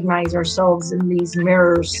don't recognize ourselves in these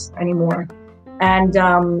mirrors anymore. And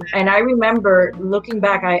I remember looking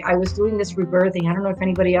back, I was doing this rebirthing. I don't know if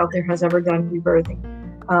anybody out there has ever done rebirthing.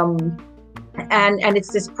 And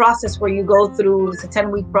it's this process where you go through, it's a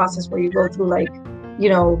 10-week process where you go through like, you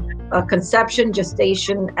know, conception,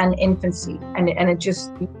 gestation, and infancy. And it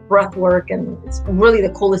just breath work, and it's really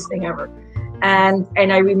the coolest thing ever. And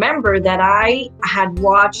I remember that I had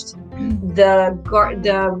watched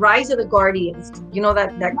the Rise of the Guardians. You know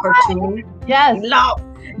that cartoon? Yes.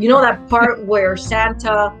 You know that part where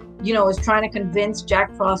Santa, you know, is trying to convince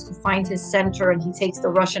Jack Frost to find his center, and he takes the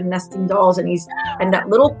Russian nesting dolls, and that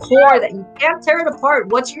little core that you can't tear it apart.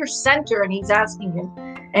 What's your center? And he's asking him.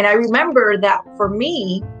 And I remember that for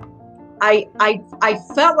me, I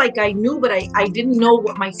felt like I knew, but I didn't know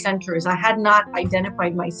what my center is. I had not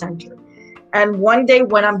identified my center. And one day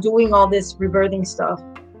when I'm doing all this rebirthing stuff,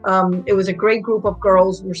 it was a great group of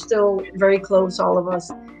girls. We're still very close, all of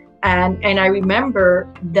us. And I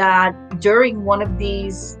remember that during one of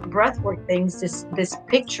these breathwork things, this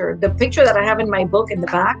picture, the picture that I have in my book in the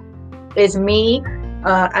back, is me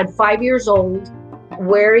at 5 years old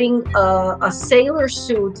wearing a sailor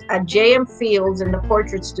suit at JM Fields in the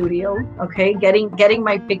portrait studio, okay, getting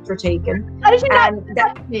my picture taken. How did you not And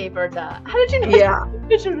that me, Berta? How did you not yeah, take a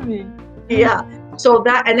picture of me? yeah. So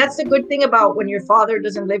that's the good thing about when your father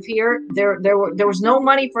doesn't live here. There was no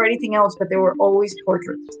money for anything else, but there were always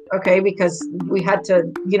portraits, okay, because we had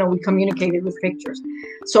to, we communicated with pictures.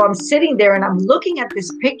 So I'm sitting there and I'm looking at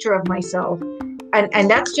this picture of myself, and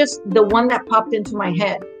that's just the one that popped into my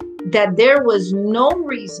head, that there was no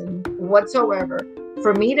reason whatsoever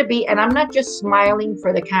for me to be, and I'm not just smiling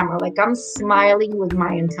for the camera, like I'm smiling with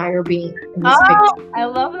my entire being in this picture. I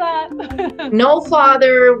love that. No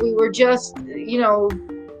father, we were just, I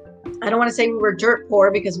don't want to say we were dirt poor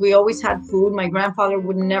because we always had food. My grandfather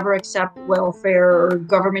would never accept welfare or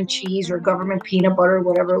government cheese or government peanut butter,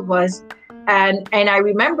 whatever it was. And I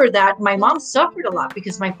remember that my mom suffered a lot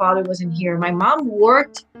because my father wasn't here. My mom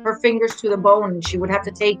worked her fingers to the bone. She would have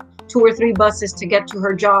to take 2 or 3 buses to get to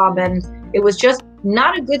her job. And it was just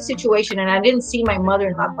not a good situation. And I didn't see my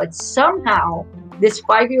mother-in-law, but somehow this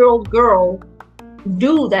 5-year-old girl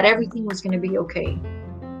knew that everything was going to be okay.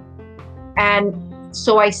 And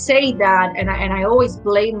so I say that, and I always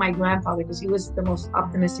blame my grandfather because he was the most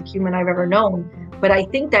optimistic human I've ever known. But I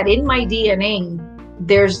think that in my DNA,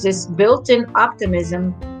 there's this built-in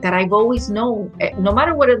optimism that I've always known. No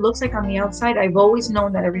matter what it looks like on the outside, I've always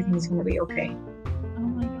known that everything is going to be okay. Oh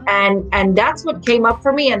my God. And that's what came up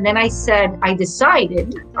for me. And then I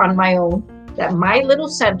decided on my own that my little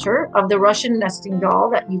center of the Russian nesting doll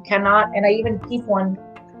that you cannot, and I even keep one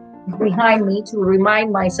behind me to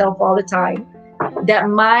remind myself all the time, that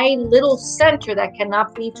my little center that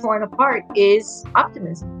cannot be torn apart is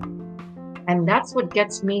optimism. And that's what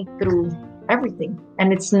gets me through everything.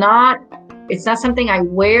 And it's not something I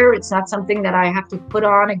wear. It's not something that I have to put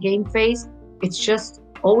on a game face. It's just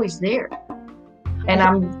always there. And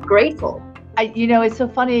I'm grateful. It's so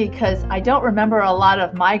funny because I don't remember a lot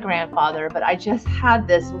of my grandfather, but I just had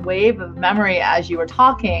this wave of memory as you were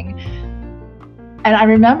talking. And I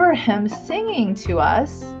remember him singing to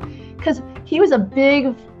us because he was a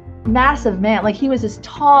big, massive man. Like he was this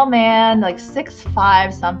tall man, like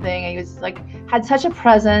 6'5" something. And he was like, had such a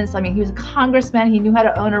presence. I mean, he was a congressman. He knew how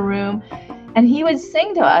to own a room. And he would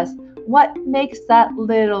sing to us, what makes that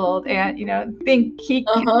little old ant, think he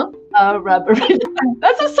can rubber.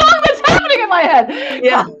 That's a song that's happening in my head.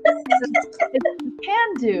 Yeah. It's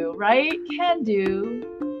can do, right? Can do,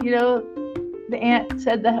 the ant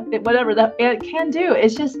said that whatever the ant can do.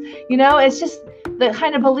 It's just, it's just the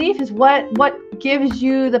kind of belief is what gives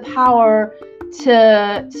you the power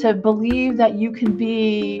to believe that you can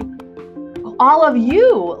be all of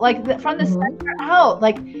you, like from the center out,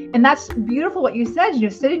 like, and that's beautiful what you said,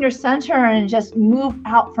 sit in your center and just move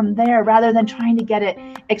out from there rather than trying to get it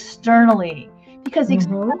externally, because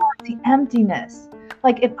external is the emptiness.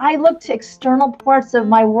 Like if I look to external parts of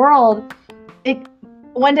my world,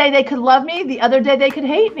 one day they could love me, the other day they could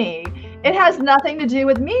hate me. It has nothing to do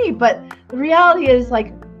with me, but the reality is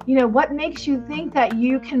like, what makes you think that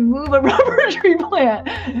you can move a rubber tree plant?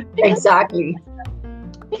 Exactly.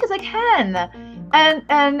 Because I can,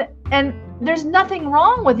 and there's nothing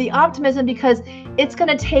wrong with the optimism because it's going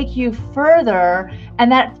to take you further, and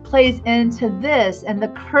that plays into this. And the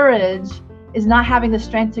courage is not having the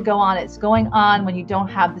strength to go on. It's going on when you don't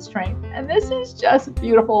have the strength. And this is just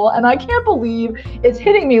beautiful. And I can't believe it's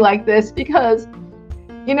hitting me like this because,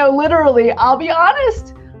 literally, I'll be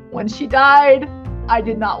honest, when she died, I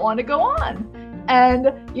did not want to go on.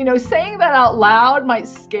 And, saying that out loud might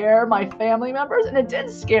scare my family members, and it did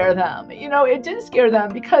scare them. It did scare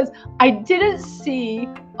them because I didn't see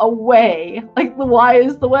a way, like the why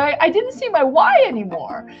is the way. I didn't see my why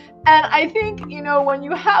anymore. And I think, when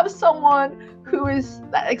you have someone who is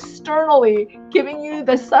externally giving you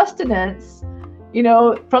the sustenance,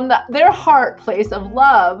 from their heart place of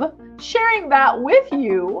love, sharing that with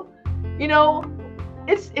you,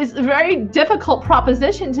 it's a very difficult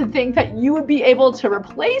proposition to think that you would be able to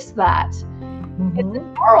replace that in the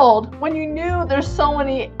world when you knew there's so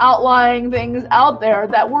many outlying things out there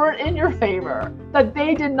that weren't in your favor, that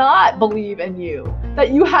they did not believe in you, that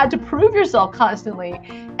you had to prove yourself constantly,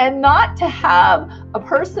 and not to have a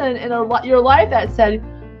person in your life that said,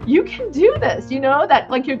 you can do this, that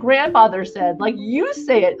like your grandfather said, like you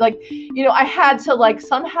say it, like, I had to like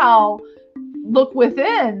somehow look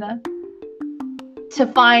within to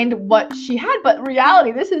find what she had. But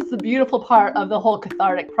reality, this is the beautiful part of the whole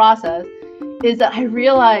cathartic process, is that I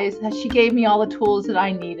realized that she gave me all the tools that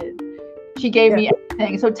I needed. She gave me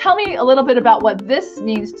everything. So tell me a little bit about what this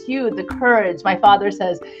means to you, the courage. My father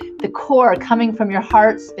says the core coming from your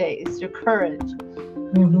heart space, your courage.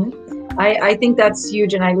 I think that's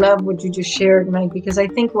huge, and I love what you just shared, Mike, because I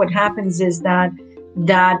think what happens is that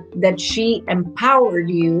she empowered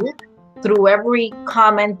you through every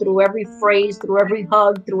comment, through every phrase, through every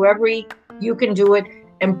hug, through every you can do it,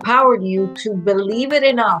 empowered you to believe it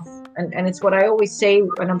enough. And it's what I always say,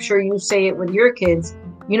 and I'm sure you say it with your kids,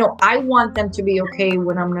 I want them to be okay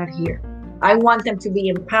when I'm not here. I want them to be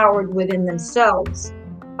empowered within themselves,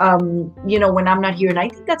 when I'm not here. And I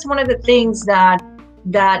think that's one of the things that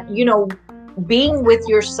being with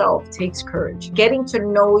yourself takes courage. Getting to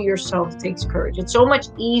know yourself takes courage. It's so much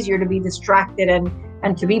easier to be distracted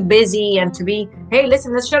and to be busy and to be, hey,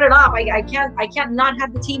 listen, let's shut it off. I can't not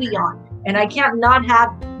have the TV on, and I can't not have,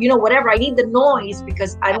 whatever. I need the noise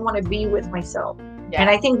because I don't want to be with myself. Yeah. And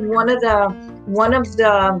I think one of the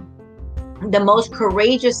most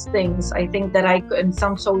courageous things I think that I could, and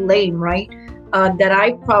sounds so lame, right? That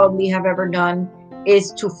I probably have ever done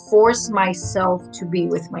is to force myself to be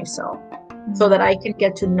with myself, so that I can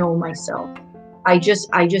get to know myself. I just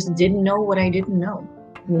didn't know what I didn't know,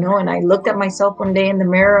 and I looked at myself one day in the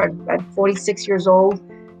mirror at 46 years old.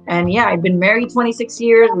 And yeah, I'd been married 26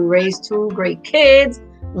 years. We raised 2 great kids.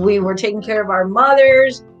 We were taking care of our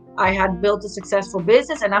mothers. I had built a successful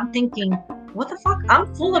business, and I'm thinking, what the fuck?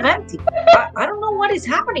 I'm full of empty. I don't know what is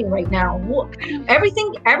happening right now.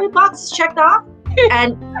 Every box is checked off,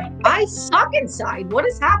 and I suck inside. What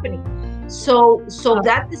is happening? So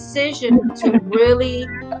that decision to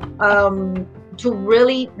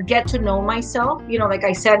really get to know myself, like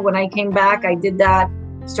I said, when I came back, I did that,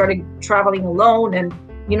 started traveling alone, and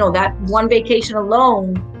that one vacation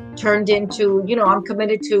alone turned into, I'm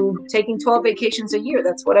committed to taking 12 vacations a year.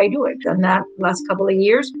 That's what I do. I've done that last couple of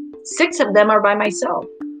years. 6 of them are by myself,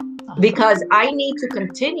 because I need to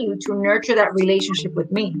continue to nurture that relationship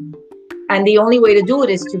with me. And the only way to do it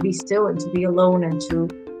is to be still and to be alone and to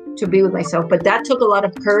be with myself. But that took a lot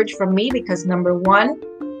of courage from me, because number one,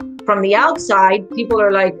 from the outside, people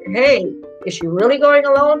are like, hey, is she really going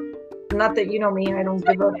alone? Not that, me, I don't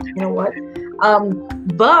give up, what?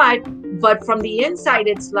 But from the inside,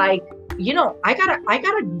 it's like, I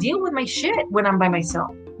gotta deal with my shit when I'm by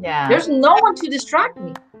myself. Yeah. There's no one to distract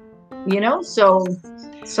me, so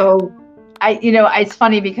it's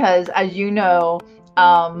funny because, as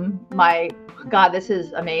God, this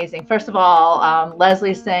is amazing. First of all,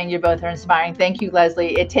 Leslie's saying you both are inspiring. Thank you,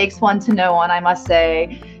 Leslie. It takes one to know one, I must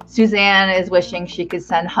say. Suzanne is wishing she could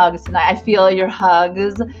send hugs tonight. I feel your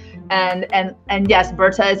hugs. And yes,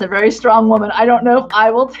 Berta is a very strong woman. I don't know if I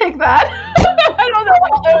will take that. I don't know if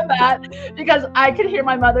I'll own that, because I could hear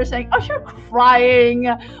my mother saying, oh, you're crying.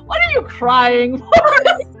 What are you crying for?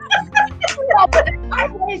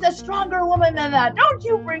 I'm always a stronger woman than that. Don't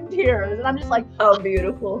you bring tears. And I'm just like, oh,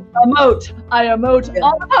 beautiful. I emote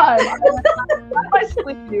all the time. On my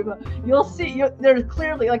sleeve. You'll see. There's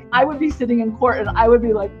clearly, like, I would be sitting in court and I would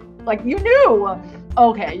be like, you knew.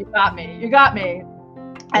 Okay, you got me.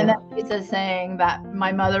 And then Lisa's saying that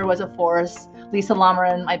my mother was a force. Lisa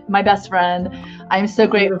Lomerin, my best friend. I'm so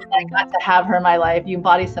grateful that I got to have her in my life. You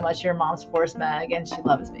embody so much your mom's force, Meg, and she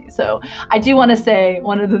loves me. So I do want to say,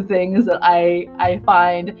 one of the things that I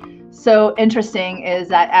find so interesting is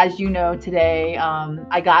that, as you know, today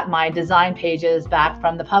I got my design pages back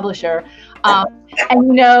from the publisher, and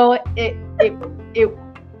it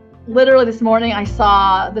literally this morning I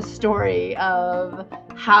saw the story of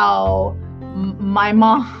how my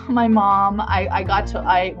mom, I got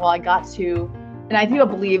to, and I do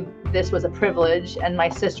believe this was a privilege, and my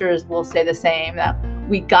sisters will say the same, that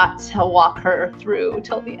we got to walk her through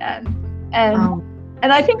till the end.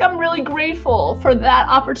 And I think I'm really grateful for that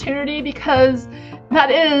opportunity, because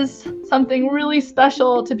that is something really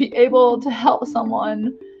special, to be able to help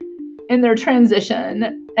someone in their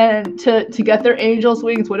transition and to get their angel's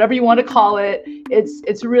wings, whatever you want to call it.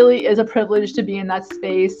 It's really is a privilege to be in that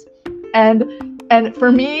space. And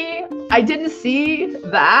for me, I didn't see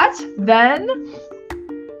that then.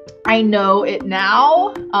 I know it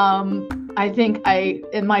now. I think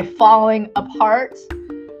in my falling apart,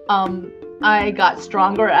 I got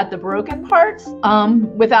stronger at the broken parts,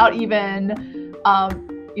 without even,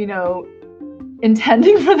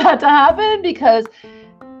 intending for that to happen, because,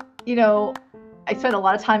 I spent a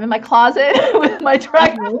lot of time in my closet with my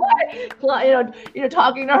dragon,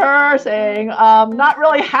 talking to her, saying, not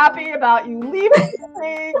really happy about you leaving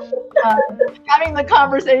me, having the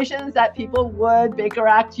conversations that people would Baker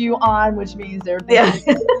Act you on, which means they're there.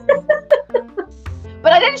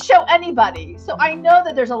 But I didn't show anybody. So I know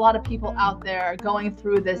that there's a lot of people out there going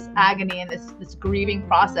through this agony and this grieving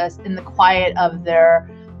process in the quiet of their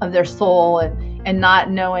soul, and not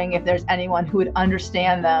knowing if there's anyone who would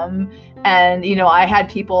understand them. And, I had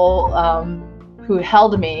people who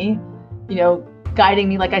held me guiding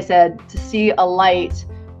me, like I said, to see a light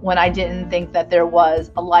when I didn't think that there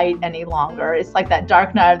was a light any longer. It's like that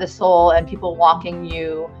dark night of the soul and people walking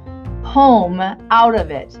you home out of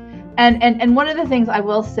it. And one of the things I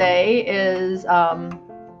will say is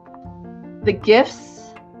the gifts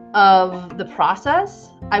of the process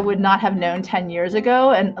I would not have known 10 years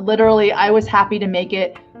ago. And literally, I was happy to make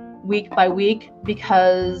it week by week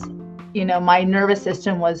because, my nervous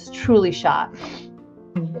system was truly shot.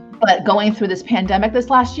 But going through this pandemic this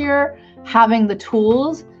last year, having the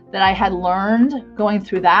tools that I had learned going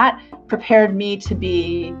through that prepared me to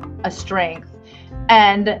be a strength.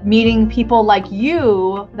 And meeting people like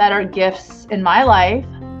you that are gifts in my life,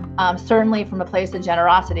 certainly from a place of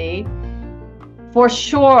generosity, for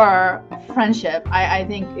sure, friendship. I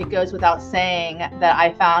think it goes without saying that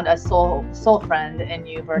I found a soul friend in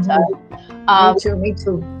you, Berta. Me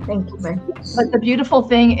too. Thank you, man. But the beautiful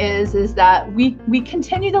thing is that we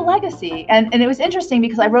continue the legacy. And it was interesting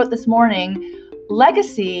because I wrote this morning,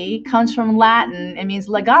 legacy comes from Latin. It means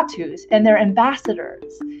legatus, and they're ambassadors.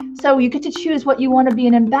 So you get to choose what you want to be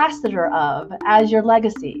an ambassador of as your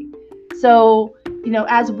legacy. So,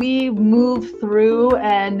 as we move through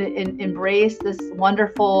and embrace this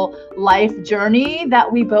wonderful life journey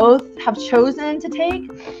that we both have chosen to take,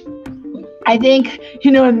 I think,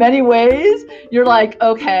 in many ways, you're like,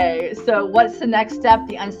 okay, so what's the next step?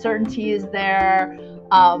 The uncertainty is there.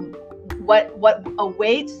 What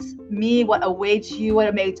awaits me, what awaits you, what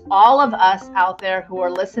awaits all of us out there who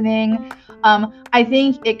are listening. I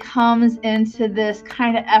think it comes into this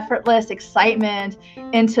kind of effortless excitement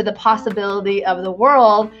into the possibility of the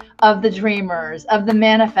world, of the dreamers, of the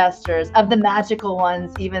manifestors, of the magical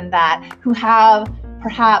ones, even that, who have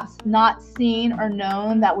perhaps not seen or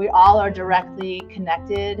known that we all are directly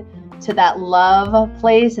connected to that love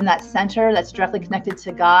place and that center that's directly connected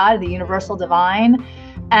to God, the universal divine.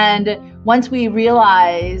 And once we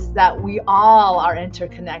realize that we all are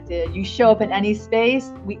interconnected, you show up in any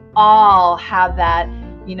space, we all have that,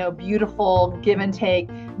 beautiful give and take,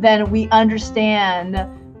 then we understand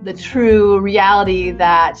the true reality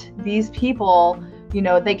that these people,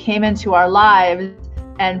 they came into our lives,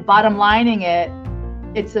 and bottom lining it,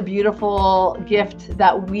 it's a beautiful gift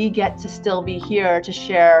that we get to still be here to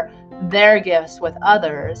share their gifts with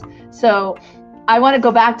others. So I want to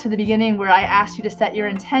go back to the beginning where I asked you to set your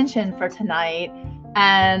intention for tonight,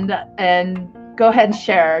 and go ahead and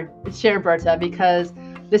share, Berta, because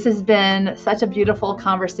this has been such a beautiful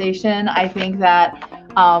conversation. I think that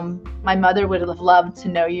my mother would have loved to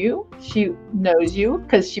know you. She knows you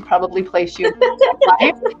because she probably placed you in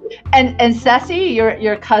life. And Ceci,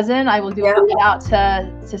 your cousin, I will do a shout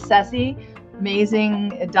out to Ceci,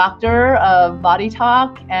 amazing doctor of body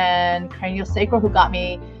talk and craniosacral, who got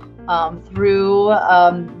me through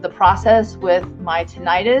the process with my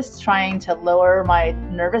tinnitus, trying to lower my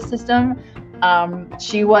nervous system.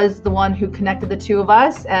 She was the one who connected the two of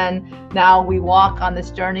us, and now we walk on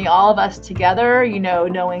this journey, all of us together,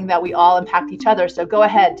 knowing that we all impact each other. So go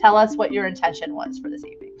ahead, tell us what your intention was for this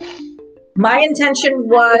evening. My intention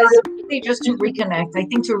was really just to reconnect. I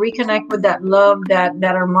think to reconnect with that love that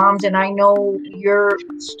our moms, and I know your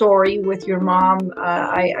story with your mom.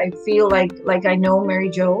 I feel like I know Mary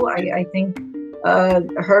Jo. I think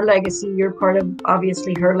her legacy, you're part of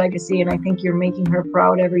obviously her legacy, and I think you're making her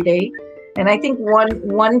proud every day. And I think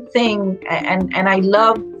one thing, and I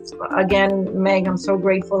love, again, Meg, I'm so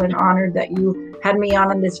grateful and honored that you had me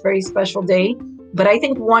on this very special day. But I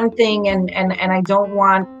think one thing, and I don't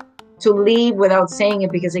want to leave without saying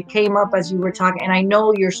it because it came up as you were talking, and I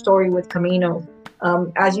know your story with Camino,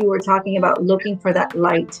 as you were talking about looking for that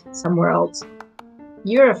light somewhere else.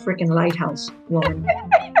 You're a freaking lighthouse woman.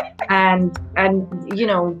 and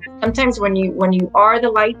sometimes when you are the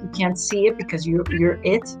light, you can't see it because you're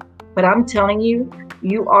it. But I'm telling you,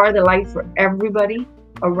 you are the light for everybody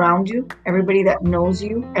around you, everybody that knows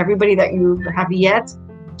you, everybody that you have yet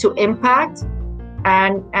to impact.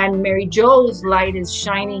 And Mary Jo's light is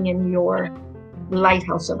shining in your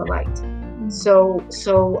lighthouse of a light. Mm-hmm.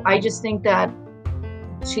 So I just think that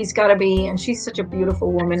she's got to be, and she's such a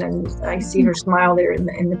beautiful woman, and I see her smile there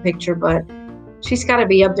in the picture, but she's got to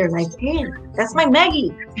be up there like, hey, that's my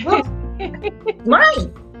Maggie. Look,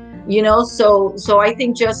 mine. So I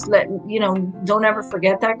think just don't ever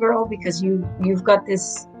forget that girl, because you've got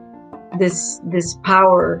this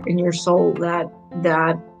power in your soul that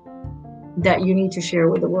you need to share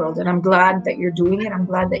with the world. And I'm glad that you're doing it. I'm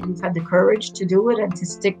glad that you've had the courage to do it and to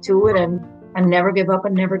stick to it and never give up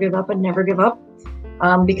and never give up and never give up,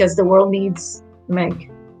 because the world needs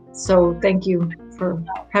Meg. So thank you for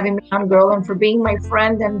having me on, girl, and for being my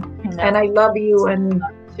friend, and I love you, and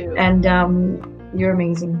You're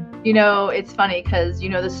amazing. You know, it's funny because you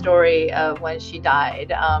know the story of when she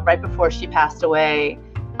died. Right before she passed away,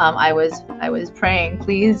 I was praying,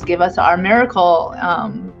 please give us our miracle.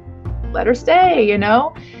 Let her stay, you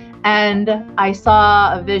know. And I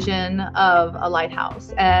saw a vision of a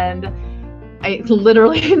lighthouse, and I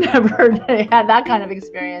literally never had that kind of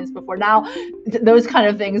experience before. Now, those kind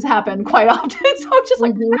of things happen quite often. So I'm just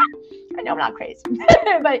like, I know I'm not crazy,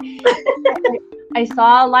 but I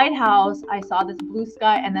saw a lighthouse, I saw this blue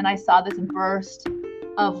sky, and then I saw this burst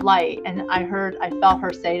of light, and I felt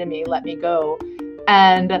her say to me, let me go.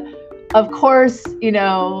 And of course, you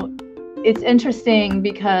know, it's interesting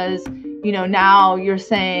because, you know, now you're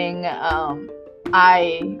saying,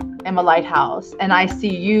 I am a lighthouse and I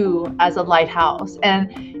see you as a lighthouse.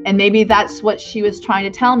 And maybe that's what she was trying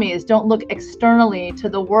to tell me, is don't look externally to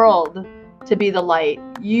the world to be the light.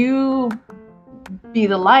 You be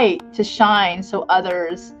the light to shine so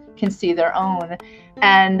others can see their own.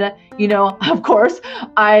 And, you know, of course,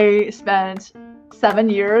 I spent 7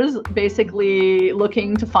 years basically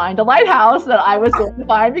looking to find a lighthouse that I was going to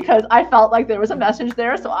find because I felt like there was a message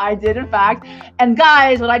there. So I did, in fact. And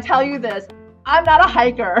guys, when I tell you this, I'm not a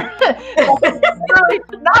hiker.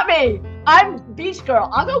 Not me. I'm beach girl.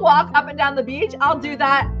 I'll go walk up and down the beach. I'll do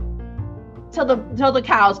that till the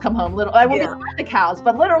cows come home. I won't be with the cows,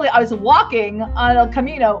 but literally I was walking on a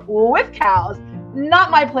Camino with cows.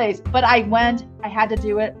 Not my place, but I had to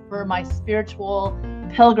do it for my spiritual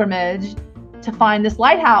pilgrimage to find this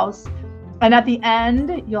lighthouse. And at the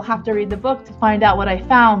end, you'll have to read the book to find out what I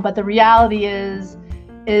found. But the reality is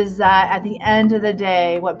that at the end of the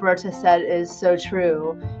day, what Berta said is so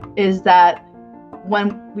true, is that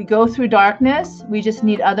when we go through darkness, we just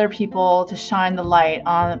need other people to shine the light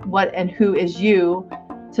on what and who is you,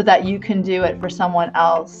 so that you can do it for someone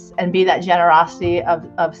else and be that generosity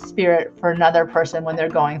of spirit for another person when they're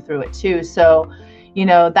going through it too. So, you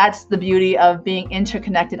know, that's the beauty of being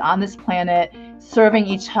interconnected on this planet, serving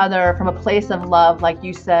each other from a place of love, like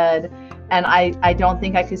you said. And I don't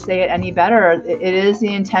think I could say it any better. It is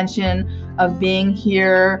the intention of being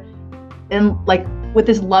here in, like, with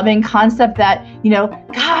this loving concept that, you know,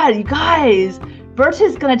 God, you guys,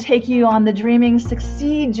 Berta's going to take you on the Dreaming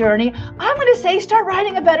Succeed journey. I'm going to say, start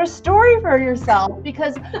writing a better story for yourself,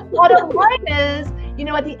 because bottom line is, you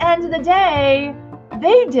know, at the end of the day,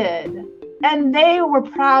 they did. And they were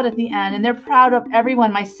proud at the end, and they're proud of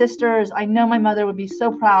everyone. My sisters, I know my mother would be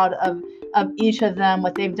so proud of each of them,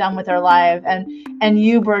 what they've done with their life. And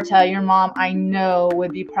you, Berta, your mom, I know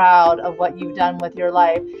would be proud of what you've done with your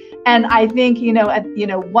life. And I think, you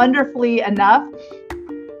know, wonderfully enough,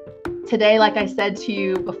 today, like I said to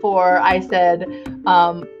you before, I said,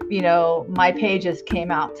 you know, my pages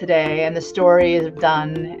came out today and the story is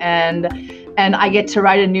done. And I get to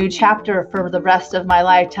write a new chapter for the rest of my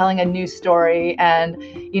life, telling a new story. And,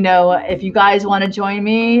 you know, if you guys want to join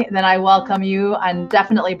me, then I welcome you. And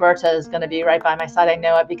definitely Berta is going to be right by my side. I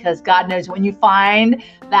know it, because God knows when you find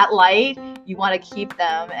that light, you want to keep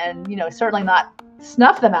them, and, you know, certainly not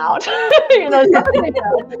snuff them out, you know,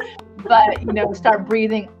 but, you know, start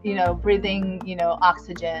breathing,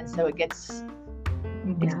 oxygen, so it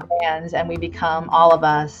expands and we become, all of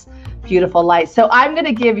us, beautiful light. So I'm going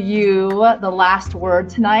to give you the last word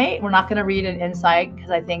tonight. We're not going to read an insight,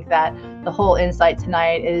 because I think that the whole insight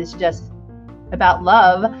tonight is just about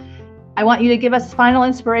love. I want you to give us final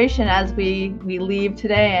inspiration as we leave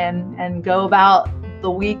today and go about the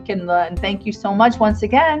week. And thank you so much once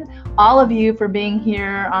again, all of you, for being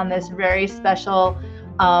here on this very special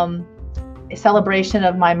celebration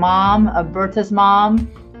of my mom, of Berta's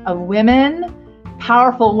mom, of women,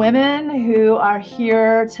 powerful women who are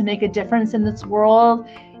here to make a difference in this world,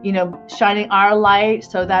 you know, shining our light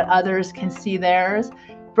so that others can see theirs.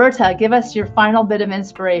 Berta, give us your final bit of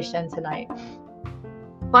inspiration tonight.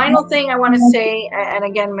 Final thing I want to say, and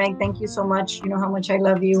again, Meg, thank you so much. You know how much I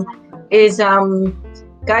love you. Is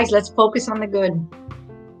guys, let's focus on the good.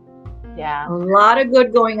 Yeah. A lot of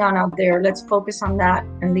good going on out there. Let's focus on that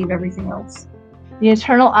and leave everything else. The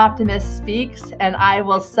eternal optimist speaks, and I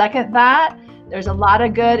will second that. There's a lot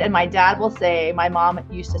of good, and my dad will say, my mom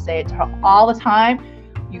used to say it to her all the time,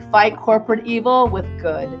 you fight corporate evil with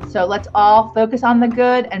good. So let's all focus on the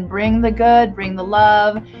good and bring the good, bring the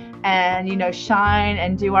love, and, you know, shine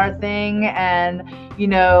and do our thing. And, you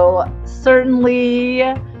know, certainly,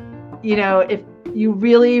 you know, if you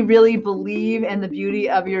really, really believe in the beauty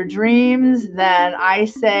of your dreams, then I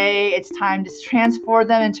say it's time to transform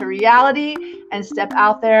them into reality and step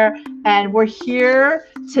out there. And we're here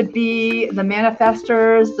to be the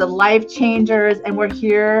manifestors, the life changers, and we're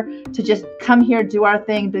here to just come here, do our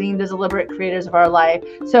thing, being the deliberate creators of our life.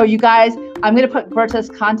 So you guys, I'm going to put Berta's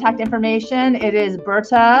contact information. It is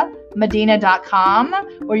bertamedina.com,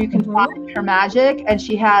 where you can find her magic. And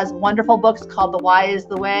she has wonderful books called The Why is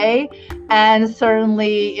the Way. And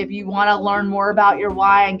certainly, if you want to learn more about your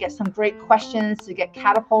why and get some great questions to get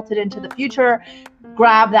catapulted into the future,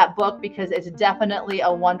 grab that book, because it's definitely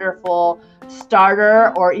a wonderful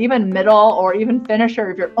starter, or even middle, or even finisher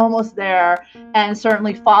if you're almost there. And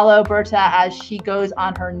certainly follow Berta as she goes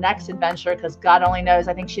on her next adventure, because God only knows,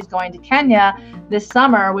 I think she's going to Kenya this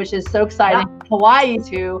summer, which is so exciting. Yeah. Hawaii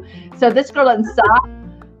too. So this girl doesn't stop.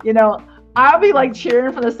 You know, I'll be like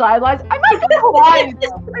cheering from the sidelines. I might go to Hawaii. I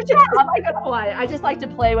might go to Hawaii. I just like to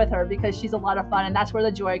play with her because she's a lot of fun, and that's where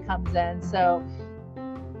the joy comes in. So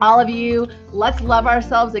all of you, let's love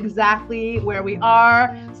ourselves exactly where we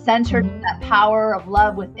are, centered in that power of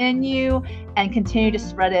love within you, and continue to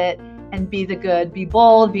spread it and be the good, be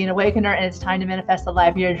bold, be an awakener, and it's time to manifest the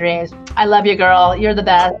life of your dreams. I love you, girl. You're the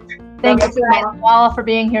best. Thanks all for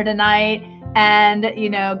being here tonight. And, you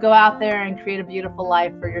know, go out there and create a beautiful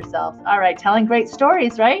life for yourselves. All right. Telling great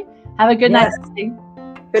stories, right? Have a good night.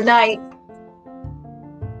 Good night.